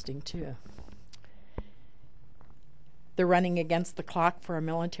very interesting too. They're running against the clock for a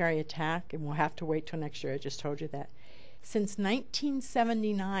military attack, and we'll have to wait till next year. I just told you that. Since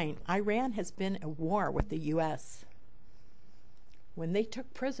 1979, Iran has been at war with the U.S. when they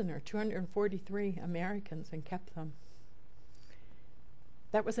took prisoner 243 Americans and kept them.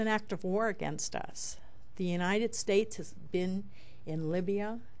 That was an act of war against us. The United States has been in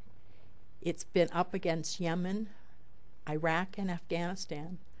Libya. It's been up against Yemen, Iraq, and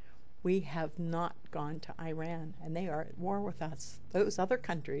Afghanistan. We have not gone to Iran, and they are at war with us. Those other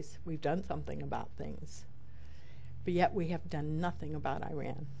countries, we've done something about things, but yet we have done nothing about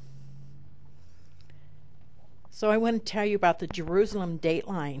Iran. So I want to tell you about the Jerusalem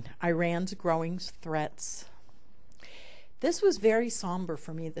Dateline, Iran's growing threats. This was very somber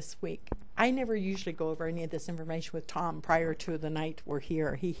for me this week. I never usually go over any of this information with Tom prior to the night we're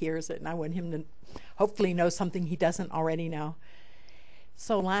here. He hears it, and I want him to hopefully know something he doesn't already know.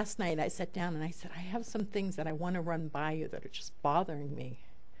 So last night I sat down and I said, I have some things that I want to run by you that are just bothering me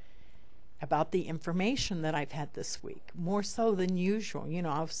about the information that I've had this week, more so than usual. You know,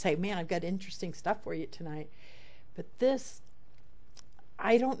 I'll say, man, I've got interesting stuff for you tonight. But this,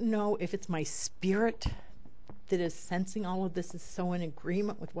 I don't know if it's my spirit that is sensing all of this is so in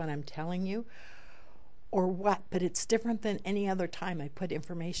agreement with what I'm telling you, or what, but it's different than any other time I put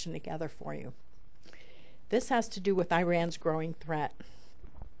information together for you. This has to do with Iran's growing threat.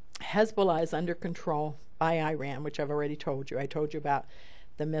 Hezbollah is under control by Iran, which I've already told you. I told you about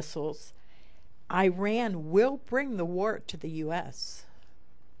the missiles. Iran will bring the war to the U.S.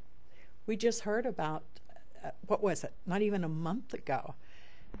 We just heard about, what was it, not even a month ago,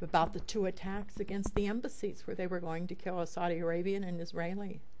 about the 2 attacks against the embassies where they were going to kill a Saudi Arabian and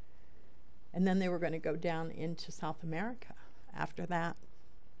Israeli. And then they were going to go down into South America after that.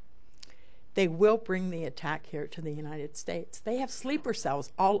 They will bring the attack here to the United States. They have sleeper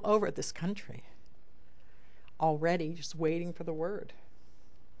cells all over this country already, just waiting for the word.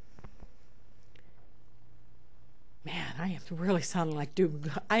 Man, I am really sounding like doom.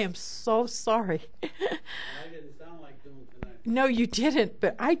 I am so sorry. I didn't sound like doom tonight. No, you didn't,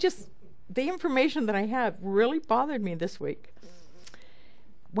 but the information that I have really bothered me this week.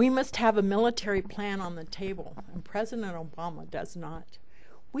 We must have a military plan on the table, and President Obama does not.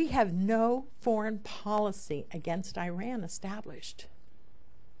 We have no foreign policy against Iran established.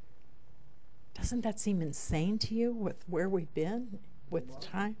 Doesn't that seem insane to you with where we've been with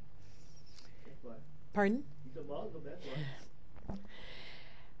time? Pardon? He's a Muslim, that's right.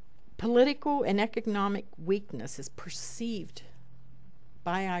 Political and economic weakness is perceived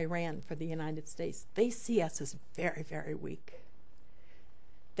by Iran for the United States. They see us as very, very weak.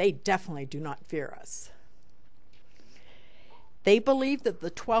 They definitely do not fear us. They believe that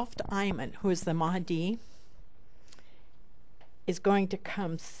the 12th Imam, who is the Mahdi, is going to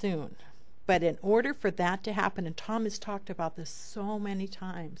come soon. But in order for that to happen, and Tom has talked about this so many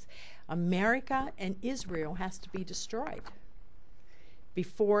times, America and Israel has to be destroyed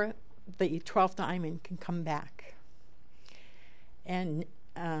before the 12th Imam can come back. And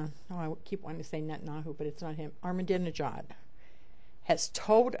I keep wanting to say Netanyahu, but it's not him. Ahmadinejad has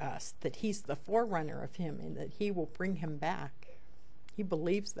told us that he's the forerunner of him and that he will bring him back. He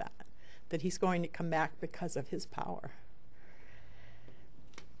believes that he's going to come back because of his power.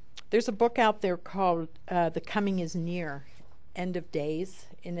 There's a book out there called The Coming is Near. End of Days,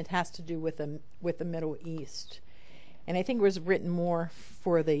 and it has to do with the Middle East. And I think it was written more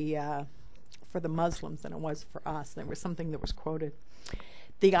for the Muslims than it was for us. There was something that was quoted.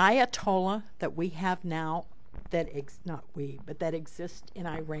 The Ayatollah that we have now, that exists in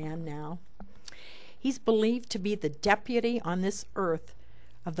Iran now, he's believed to be the deputy on this earth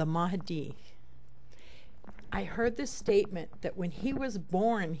of the Mahdi. I heard this statement that when he was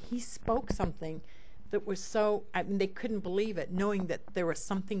born, he spoke something that was so, I mean, they couldn't believe it, knowing that there was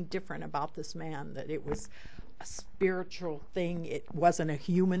something different about this man, that it was a spiritual thing, it wasn't a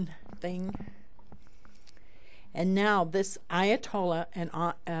human thing. And now this Ayatollah and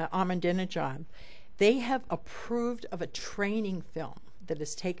Ahmadinejad, they have approved of a training film that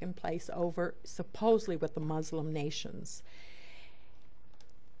has taken place over, supposedly with the Muslim nations.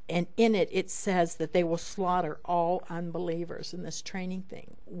 And in it, it says that they will slaughter all unbelievers in this training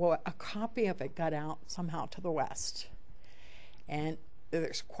thing. Well, a copy of it got out somehow to the West. And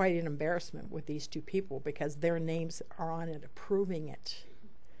there's quite an embarrassment with these two people because their names are on it approving it.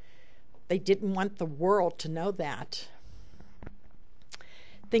 They didn't want the world to know that.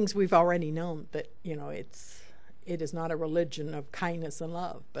 Things we've already known, that, you know, it is not a religion of kindness and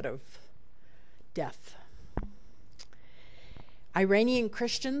love, but of death. Iranian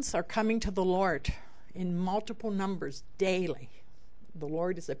Christians are coming to the Lord in multiple numbers daily. The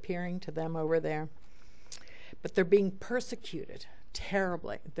Lord is appearing to them over there. But they're being persecuted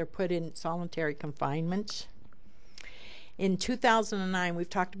terribly. They're put in solitary confinement. In 2009, we've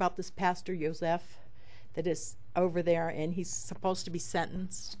talked about this Pastor Joseph that is over there, and he's supposed to be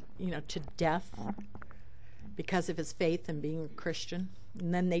sentenced, to death because of his faith and being a Christian.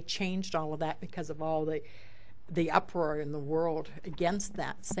 And then they changed all of that because of all the uproar in the world against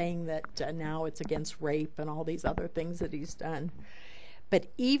that, saying that now it's against rape and all these other things that he's done. But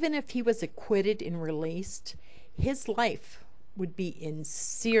even if he was acquitted and released, his life would be in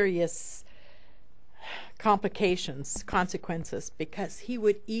serious consequences, because he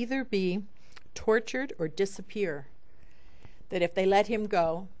would either be tortured or disappear. That if they let him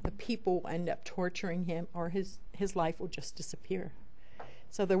go, the people will end up torturing him, or his life will just disappear.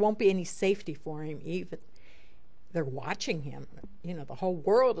 So there won't be any safety for him. Even they're watching him. The whole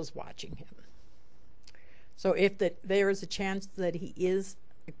world is watching him. So if there is a chance that he is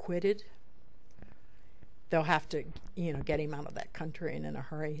acquitted, they'll have to, get him out of that country, and in a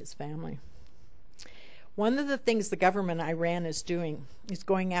hurry, his family. One of the things the government of Iran is doing is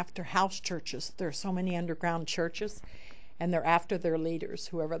going after house churches. There are so many underground churches, and they're after their leaders,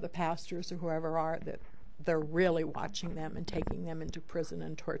 whoever the pastors or whoever are, that they're really watching them and taking them into prison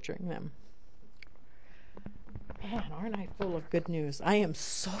and torturing them. Man, aren't I full of good news? I am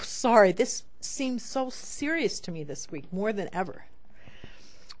so sorry. This seems so serious to me this week, more than ever.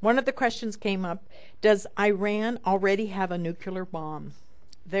 One of the questions came up, does Iran already have a nuclear bomb?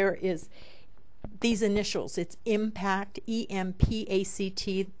 There is these initials. It's IMPACT,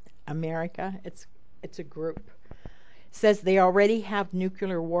 EMPACT, America. It's a group. It says they already have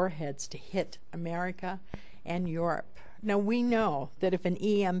nuclear warheads to hit America and Europe. Now, we know that if an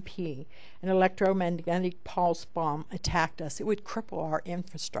EMP, an electromagnetic pulse bomb, attacked us, it would cripple our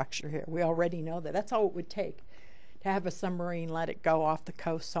infrastructure here. We already know that. That's all it would take to have a submarine let it go off the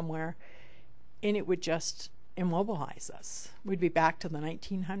coast somewhere, and it would just immobilize us. We'd be back to the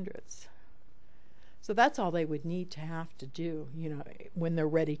 1900s. So that's all they would need to have to do, when they're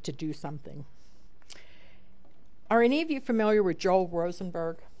ready to do something. Are any of you familiar with Joel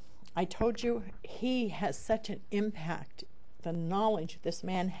Rosenberg? I told you he has such an impact. The knowledge this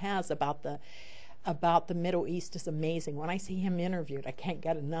man has about the Middle East is amazing. When I see him interviewed, I can't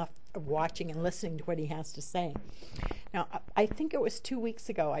get enough of watching and listening to what he has to say. Now, I think it was 2 weeks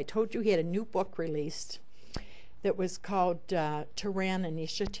ago, I told you he had a new book released that was called Tehran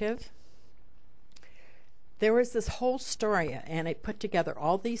Initiative. There was this whole story, and I put together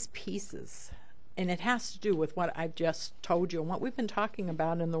all these pieces, and it has to do with what I've just told you and what we've been talking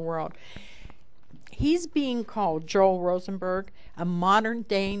about in the world. He's being called, Joel Rosenberg, a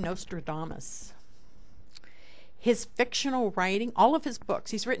modern-day Nostradamus. His fictional writing, all of his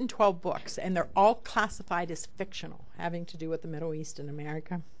books, he's written 12 books, and they're all classified as fictional, having to do with the Middle East and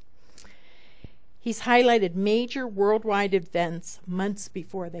America. He's highlighted major worldwide events months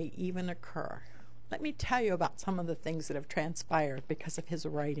before they even occur. Let me tell you about some of the things that have transpired because of his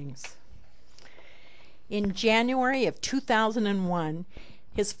writings. In January of 2001,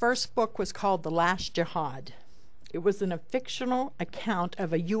 his first book was called The Last Jihad. It was a fictional account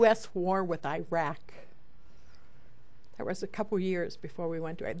of a U.S. war with Iraq. That was a couple years before we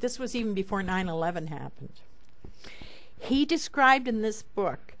went to Iraq. This was even before 9/11 happened. He described in this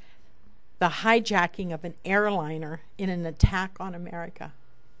book the hijacking of an airliner in an attack on America.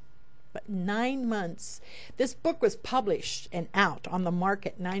 But 9 months, this book was published and out on the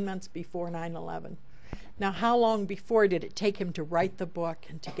market 9 months before 9/11. Now, how long before did it take him to write the book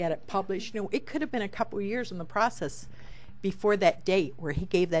and to get it published? You know, it could have been a couple of years in the process before that date where he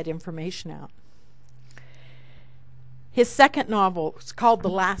gave that information out. His second novel is called The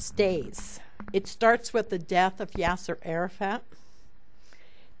Last Days. It starts with the death of Yasser Arafat.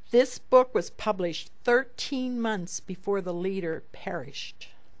 This book was published 13 months before the leader perished.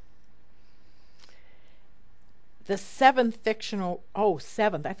 The seventh,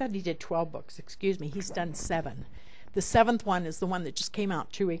 I thought he did 12 books, excuse me, he's done 7. The 7th one is the one that just came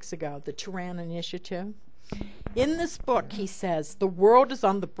out 2 weeks ago, the Tehran Initiative. In this book, he says, the world is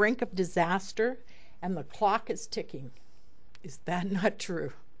on the brink of disaster and the clock is ticking. Is that not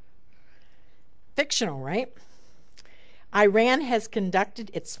true? Fictional, right? Iran has conducted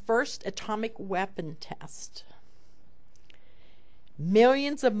its first atomic weapon test.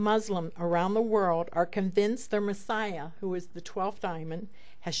 Millions of Muslims around the world are convinced their Messiah, who is the 12th diamond,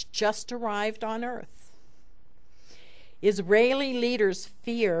 has just arrived on earth. Israeli leaders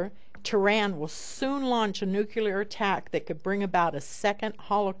fear Tehran will soon launch a nuclear attack that could bring about a second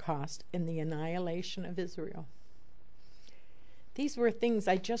Holocaust in the annihilation of Israel. These were things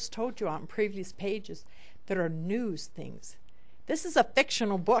I just told you on previous pages that are news things. This is a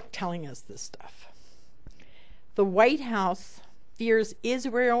fictional book telling us this stuff. The White House fears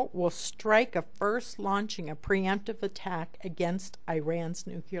Israel will strike a first launching a preemptive attack against Iran's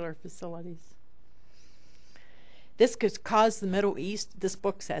nuclear facilities. This could cause the Middle East, this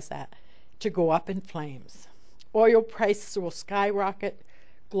book says that, to go up in flames. Oil prices will skyrocket.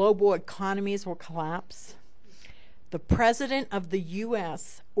 Global economies will collapse. The President of the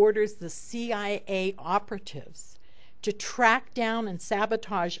U.S. orders the CIA operatives to track down and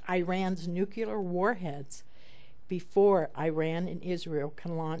sabotage Iran's nuclear warheads before Iran and Israel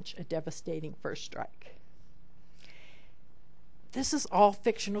can launch a devastating first strike. This is all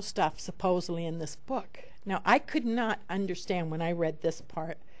fictional stuff supposedly in this book. Now, I could not understand when I read this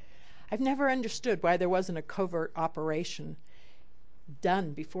part. I've never understood why there wasn't a covert operation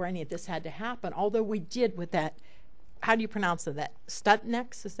done before any of this had to happen, although we did with that, how do you pronounce it, that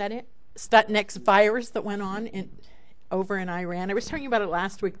Stuxnet, is that it? Stuxnet virus that went on over in Iran. I was talking about it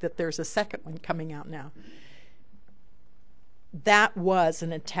last week that there's a second one coming out now. That was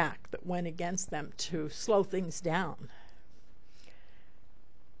an attack that went against them to slow things down.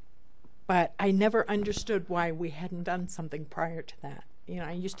 But I never understood why we hadn't done something prior to that. You know,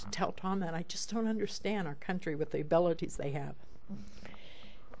 I used to tell Tom that I just don't understand our country with the abilities they have.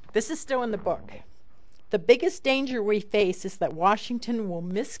 This is still in the book. The biggest danger we face is that Washington will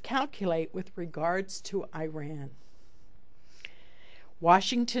miscalculate with regards to Iran.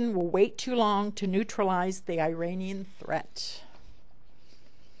 Washington will wait too long to neutralize the Iranian threat.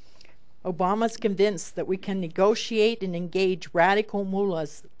 Obama's convinced that we can negotiate and engage radical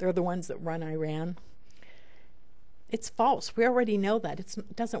mullahs. They're the ones that run Iran. It's false. We already know that.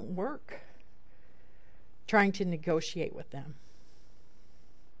 It doesn't work trying to negotiate with them.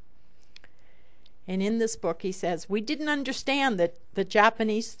 And in this book, he says, we didn't understand the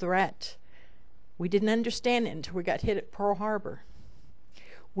Japanese threat. We didn't understand it until we got hit at Pearl Harbor.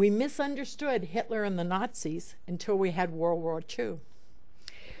 We misunderstood Hitler and the Nazis until we had World War II.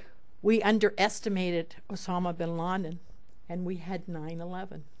 We underestimated Osama bin Laden, and we had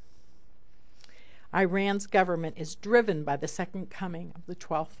 9/11. Iran's government is driven by the second coming of the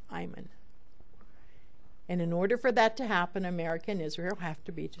 12th Imam. And in order for that to happen, America and Israel have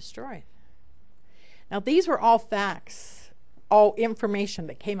to be destroyed. Now, these were all facts, all information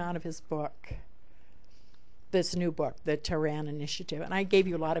that came out of his book, this new book, the Tehran Initiative. And I gave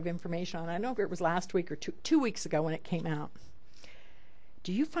you a lot of information on it. I don't know if it was last week or two weeks ago when it came out.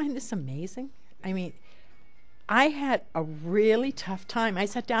 Do you find this amazing? I mean, I had a really tough time. I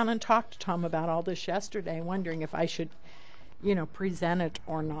sat down and talked to Tom about all this yesterday, wondering if I should, present it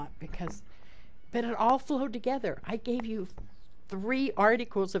or not, but it all flowed together. I gave you 3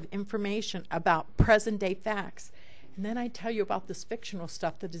 articles of information about present-day facts, and then I tell you about this fictional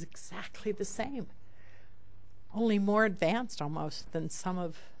stuff that is exactly the same, only more advanced almost than some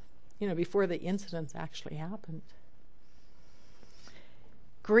of, before the incidents actually happened.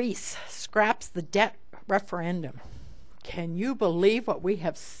 Greece scraps the debt referendum. Can you believe what we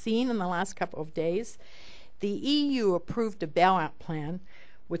have seen in the last couple of days? The EU approved a bailout plan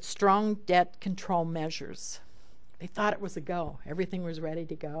with strong debt control measures. They thought it was a go. Everything was ready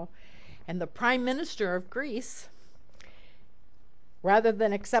to go. And the Prime Minister of Greece, rather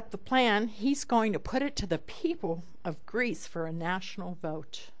than accept the plan, he's going to put it to the people of Greece for a national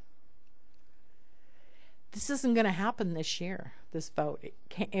vote. This isn't going to happen this year, this vote.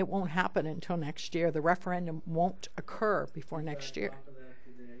 It won't happen until next year. The referendum won't occur before next year. Top of that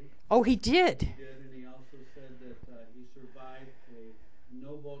today. Oh, he did. He did, and he also said that he survived a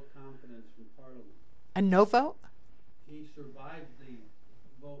no vote confidence from Parliament. A no vote? He survived the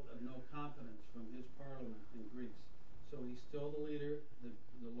vote of no confidence from his Parliament in Greece. So he's still the leader.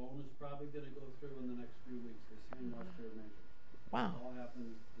 The loan is probably going to go through in the next few weeks, the same austerity measure. Wow. All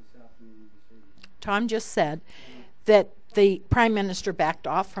happened this afternoon, this evening. Tom just said that the Prime Minister backed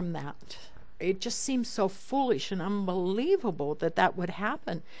off from that. It just seems so foolish and unbelievable that that would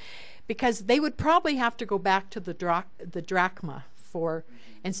happen, because they would probably have to go back to the drachma for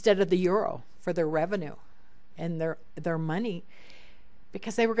instead of the euro for their revenue and their money,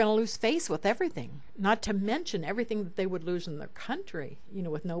 because they were going to lose face with everything, not to mention everything that they would lose in their country,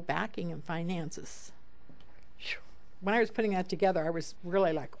 with no backing and finances. When I was putting that together, I was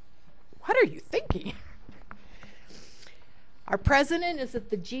really like, what are you thinking? Our president is at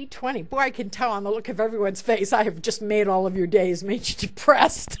the G20. Boy, I can tell on the look of everyone's face, I have just made all of your days, made you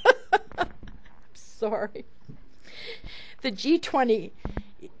depressed. I'm sorry. The G20,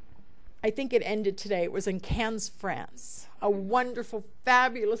 I think it ended today. It was in Cannes, France. A wonderful,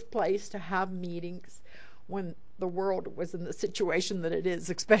 fabulous place to have meetings when the world was in the situation that it is,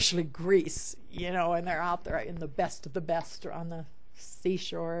 especially Greece, and they're out there in the best of the best on the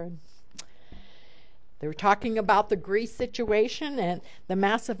seashore. They were talking about the Greece situation and the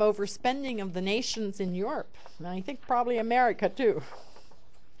massive overspending of the nations in Europe, and I think probably America too.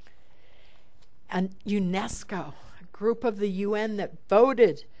 And UNESCO, a group of the UN that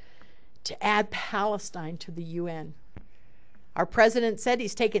voted to add Palestine to the UN. Our president said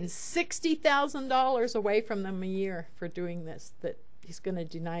he's taken $60,000 away from them a year for doing this, that he's going to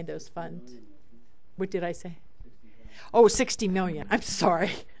deny those funds. What did I say? Oh, 60 million. I'm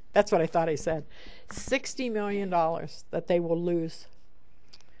sorry. That's what I thought I said. $60 million that they will lose.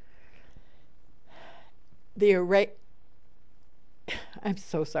 I'm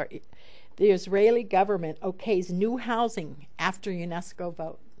so sorry. The Israeli government okays new housing after UNESCO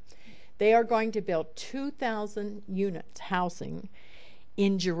vote. They are going to build 2,000 units housing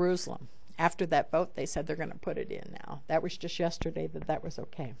in Jerusalem. After that vote, they said they're going to put it in now. That was just yesterday that was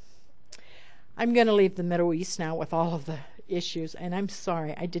okay. I'm going to leave the Middle East now with all of the issues, and I'm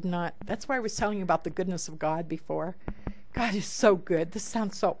sorry, I did not. That's why I was telling you about the goodness of God before. God is so good. This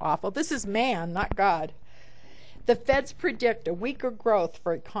sounds so awful. This is man, not God. The Feds predict a weaker growth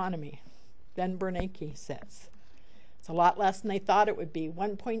for economy, Ben Bernanke says. It's a lot less than they thought it would be.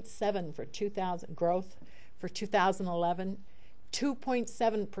 1.7 for 2000 growth for 2011,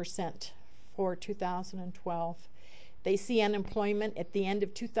 2.7% for 2012. They see unemployment at the end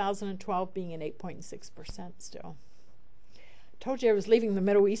of 2012 being at 8.6% still. I told you I was leaving the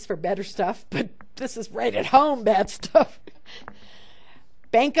Middle East for better stuff, but this is right at home bad stuff.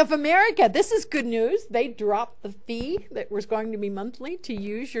 Bank of America, this is good news. They dropped the fee that was going to be monthly to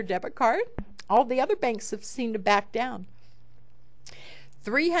use your debit card. All the other banks have seemed to back down.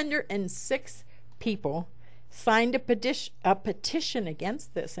 306 people signed a petition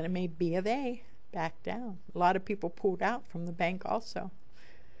against this, and it made B of A back down. A lot of people pulled out from the bank also.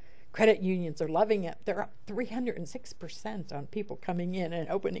 Credit unions are loving it. They're up 306% on people coming in and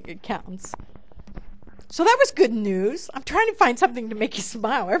opening accounts. So that was good news. I'm trying to find something to make you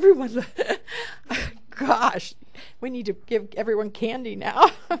smile. Everyone, gosh, we need to give everyone candy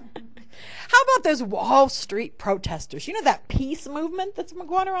now. How about those Wall Street protesters? You know that peace movement that's been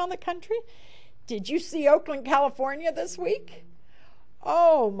going around the country? Did you see Oakland, California this week?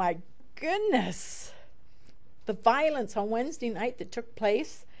 Oh my goodness. The violence on Wednesday night that took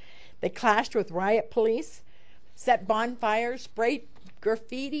place, they clashed with riot police, set bonfires, sprayed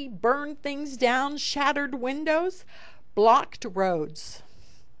graffiti, burned things down, shattered windows, blocked roads.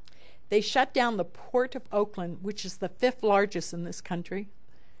 They shut down the port of Oakland, which is the 5th largest in this country.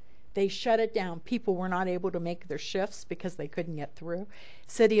 They shut it down. People were not able to make their shifts because they couldn't get through.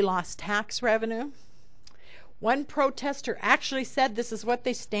 City lost tax revenue. One protester actually said this is what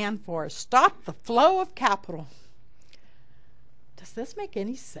they stand for: stop the flow of capital. Does this make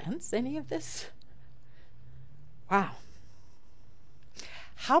any sense, any of this? Wow.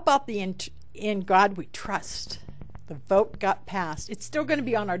 How about the In God We Trust? The vote got passed. It's still going to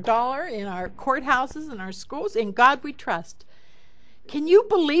be on our dollar, in our courthouses, in our schools. In God We Trust. Can you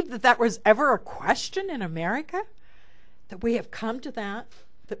believe that that was ever a question in America? That we have come to that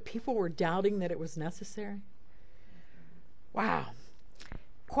people were doubting that it was necessary? Wow.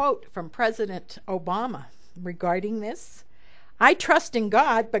 Quote from President Obama regarding this: I trust in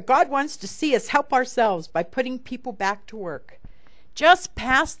God, but God wants to see us help ourselves by putting people back to work. Just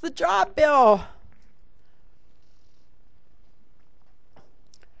pass the job bill.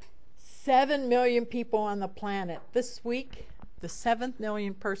 7 million people on the planet. This week, the 7th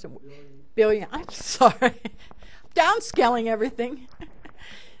million person. Billion. I'm sorry. Downscaling everything.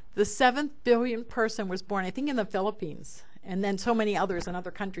 The 7th billion person was born, I think, in the Philippines. And then so many others in other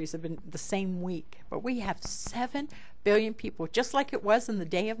countries have been the same week. But we have 7 billion people, just like it was in the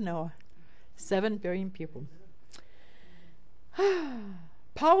day of Noah. 7 billion people.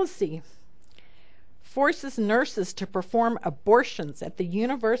 Policy forces nurses to perform abortions at the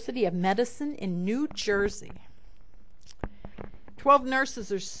University of Medicine in New Jersey. 12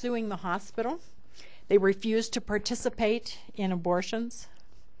 nurses are suing the hospital. They refuse to participate in abortions.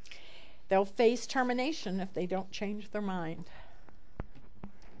 They'll face termination if they don't change their mind.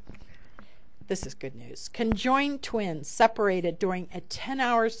 This is good news. Conjoined twins separated during a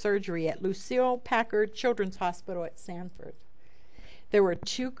 10-hour surgery at Lucille Packard Children's Hospital at Sanford. There were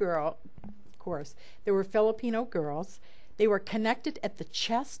 2 girls, of course. They were Filipino girls. They were connected at the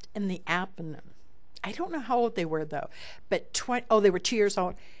chest and the abdomen. I don't know how old they were, though, but they were 2 years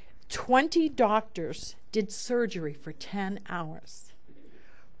old. 20 doctors did surgery for 10 hours.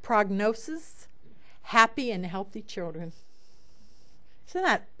 Prognosis, happy and healthy children. Isn't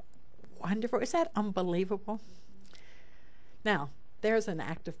that wonderful? Is that unbelievable? Now, there's an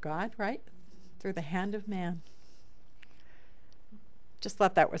act of God, right? Through the hand of man. Just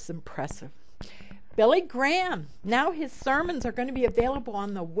thought that was impressive. Billy Graham. Now his sermons are going to be available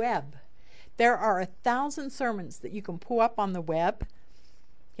on the web. There are 1,000 sermons that you can pull up on the web.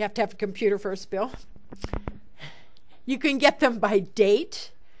 You have to have a computer first, Bill. You can get them by date,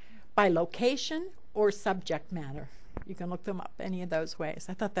 by location, or subject matter. You can look them up any of those ways.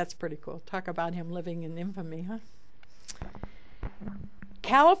 I thought that's pretty cool. Talk about him living in infamy, huh?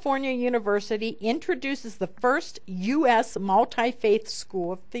 California University introduces the first U.S. multi-faith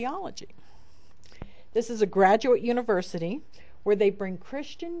school of theology. This is a graduate university where they bring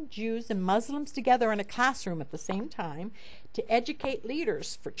Christian, Jews, and Muslims together in a classroom at the same time to educate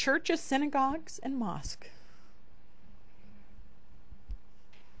leaders for churches, synagogues, and mosques.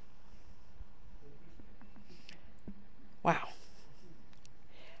 Wow.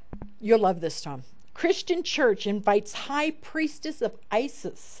 You'll love this, Tom. Christian church invites high priestess of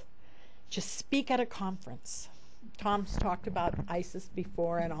ISIS to speak at a conference. Tom's talked about ISIS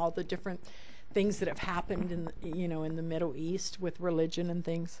before and all the different things that have happened in the Middle East with religion and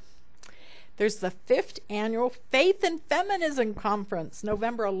things. There's the 5th annual Faith and Feminism Conference,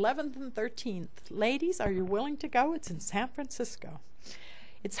 November 11th and 13th. Ladies, are you willing to go? It's in San Francisco.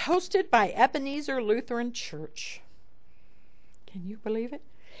 It's hosted by Ebenezer Lutheran Church. Can you believe it?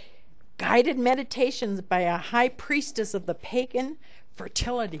 Guided meditations by a high priestess of the pagan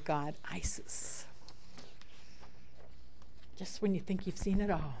fertility god Isis. Just when you think you've seen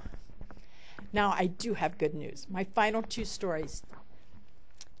it all. Now, I do have good news. My final 2 stories.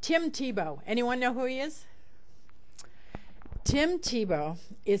 Tim Tebow. Anyone know who he is? Tim Tebow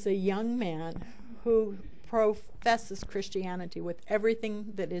is a young man who professes Christianity with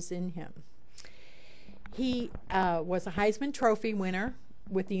everything that is in him. He was a Heisman Trophy winner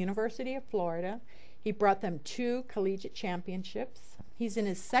with the University of Florida. He brought them 2 collegiate championships. He's in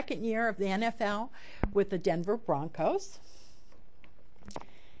his 2nd year of the NFL with the Denver Broncos.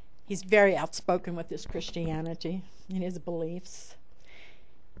 He's very outspoken with his Christianity and his beliefs.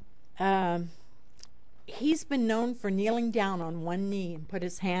 He's been known for kneeling down on one knee and put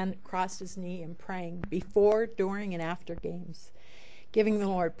his hand across his knee and praying before, during, and after games, giving the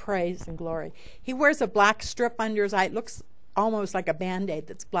Lord praise and glory. He wears a black strip under his eye. It looks almost like a Band-Aid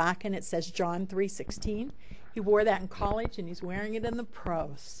that's black, and it says John 3:16. He wore that in college, and he's wearing it in the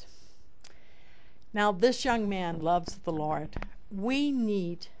pros. Now, this young man loves the Lord. We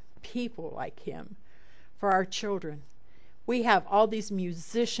need people like him for our children. We have all these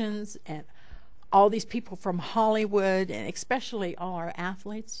musicians and all these people from Hollywood, and especially all our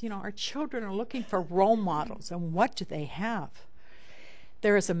athletes. Our children are looking for role models, and what do they have?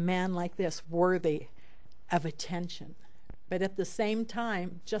 There is a man like this worthy of attention. But at the same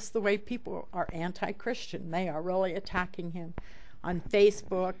time, just the way people are anti-Christian, they are really attacking him on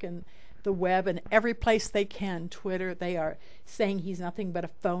Facebook and the web and every place they can, Twitter. They are saying he's nothing but a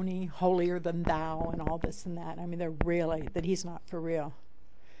phony, holier than thou, and all this and that. I mean, they're really, that he's not for real.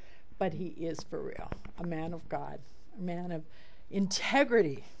 But he is for real. A man of God, a man of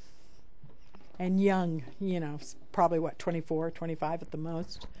integrity, and young, probably 24, 25 at the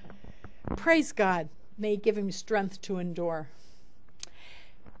most. Praise God. May he give him strength to endure.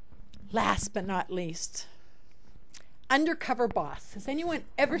 Last but not least, Undercover Boss. Has anyone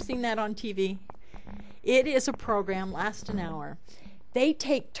ever seen that on TV? It is a program, lasts an hour. They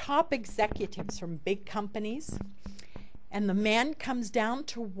take top executives from big companies And the man comes down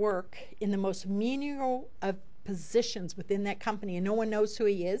to work in the most menial of positions within that company, and no one knows who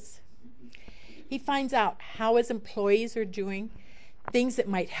he is. He finds out how his employees are doing, things that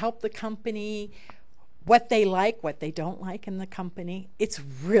might help the company, what they like, what they don't like in the company. It's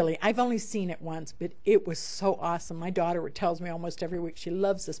really, I've only seen it once, but it was so awesome. My daughter tells me almost every week she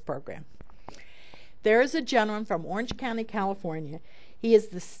loves this program. There is a gentleman from Orange County, California.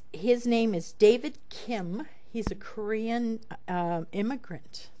 His name is David Kim. He's a Korean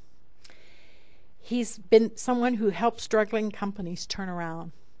immigrant. He's been someone who helps struggling companies turn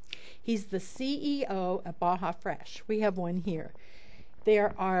around. He's the CEO of Baja Fresh. We have one here.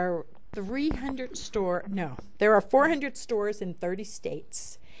 There are 400 stores in 30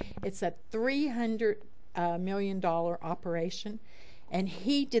 states. It's a $300 million operation, and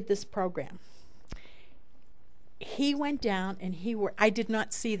he did this program. He went down and I did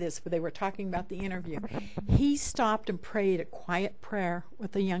not see this, but they were talking about the interview. He stopped and prayed a quiet prayer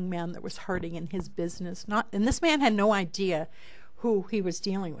with a young man that was hurting in his business. And this man had no idea who he was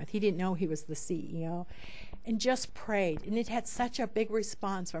dealing with. He didn't know he was the CEO. And just prayed. And it had such a big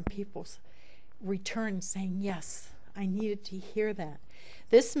response from people's return saying, yes, I needed to hear that.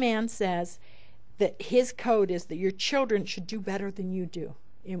 This man says that his code is that your children should do better than you do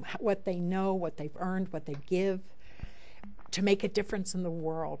in what they know, what they've earned, what they give, to make a difference in the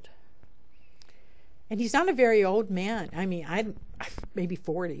world. And he's not a very old man. I mean, I'm maybe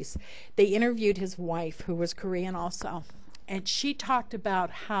 40s. They interviewed his wife, who was Korean also, and she talked about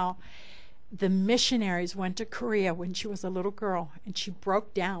how the missionaries went to Korea when she was a little girl, and she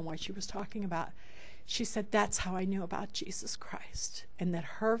broke down what she was talking about. She said, that's how I knew about Jesus Christ, and that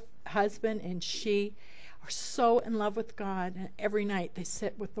her husband and she are so in love with God, and every night they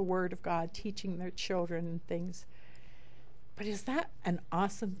sit with the Word of God, teaching their children and things. But is that an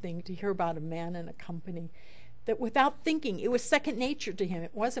awesome thing to hear about a man in a company that without thinking, it was second nature to him.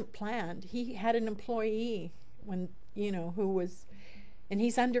 It wasn't planned. He had an employee who was, and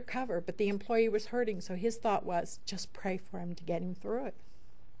he's undercover, but the employee was hurting, so his thought was, just pray for him to get him through it.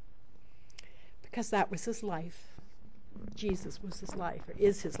 Because that was his life. Jesus was his life, or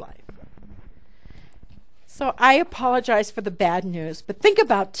is his life. So I apologize for the bad news, but think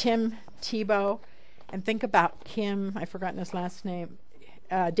about Tim Tebow and think about Kim, I've forgotten his last name,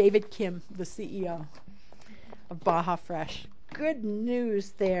 David Kim, the CEO of Baja Fresh. Good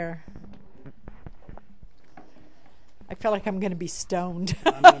news there. I feel like I'm going to be stoned.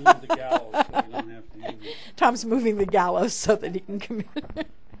 I'm going to move the gallows so we don't have to use it. Tom's moving the gallows so that he can come in.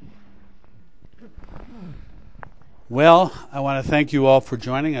 Well, I want to thank you all for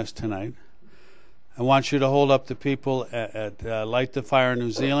joining us tonight. I want you to hold up the people at Light the Fire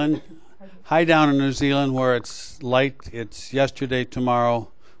New Zealand. Hi down in New Zealand where it's light. It's yesterday, tomorrow,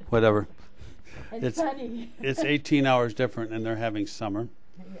 whatever. It's sunny. It's 18 hours different, and they're having summer.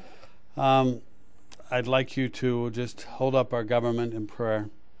 I'd like you to just hold up our government in prayer.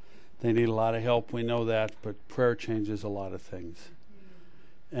 They need a lot of help. We know that, but prayer changes a lot of things.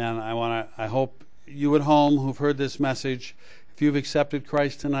 And I hope you at home who've heard this message, if you've accepted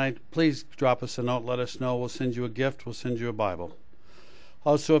Christ tonight, please drop us a note. Let us know. We'll send you a gift. We'll send you a Bible.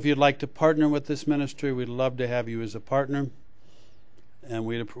 Also, if you'd like to partner with this ministry, we'd love to have you as a partner. And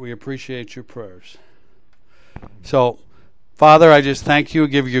we appreciate your prayers. So, Father, I just thank you,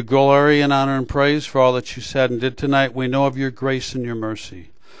 give you glory and honor and praise for all that you said and did tonight. We know of your grace and your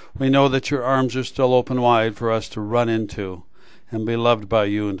mercy. We know that your arms are still open wide for us to run into and be loved by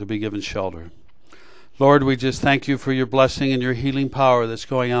you and to be given shelter. Lord, we just thank you for your blessing and your healing power that's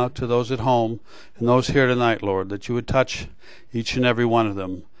going out to those at home and those here tonight, Lord, that you would touch each and every one of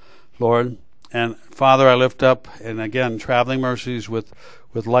them, Lord. And Father, I lift up, and again, traveling mercies with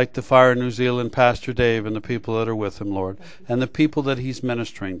Light the Fire New Zealand, Pastor Dave, and the people that are with him, Lord, and the people that he's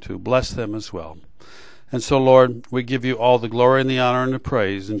ministering to. Bless them as well. And so, Lord, we give you all the glory and the honor and the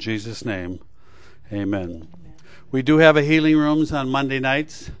praise in Jesus' name. Amen. We do have a healing rooms on Monday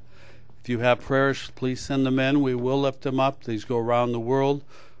nights. If you have prayers, please send them in. We will lift them up. These go around the world.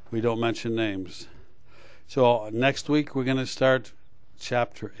 We don't mention names. So next week we're going to start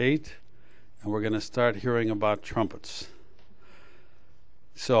chapter 8, and we're going to start hearing about trumpets.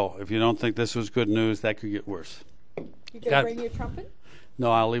 So if you don't think this was good news, that could get worse. You going to bring your trumpet?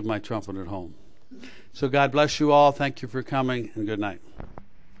 No, I'll leave my trumpet at home. So God bless you all. Thank you for coming, and good night.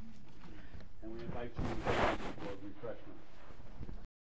 And we invite you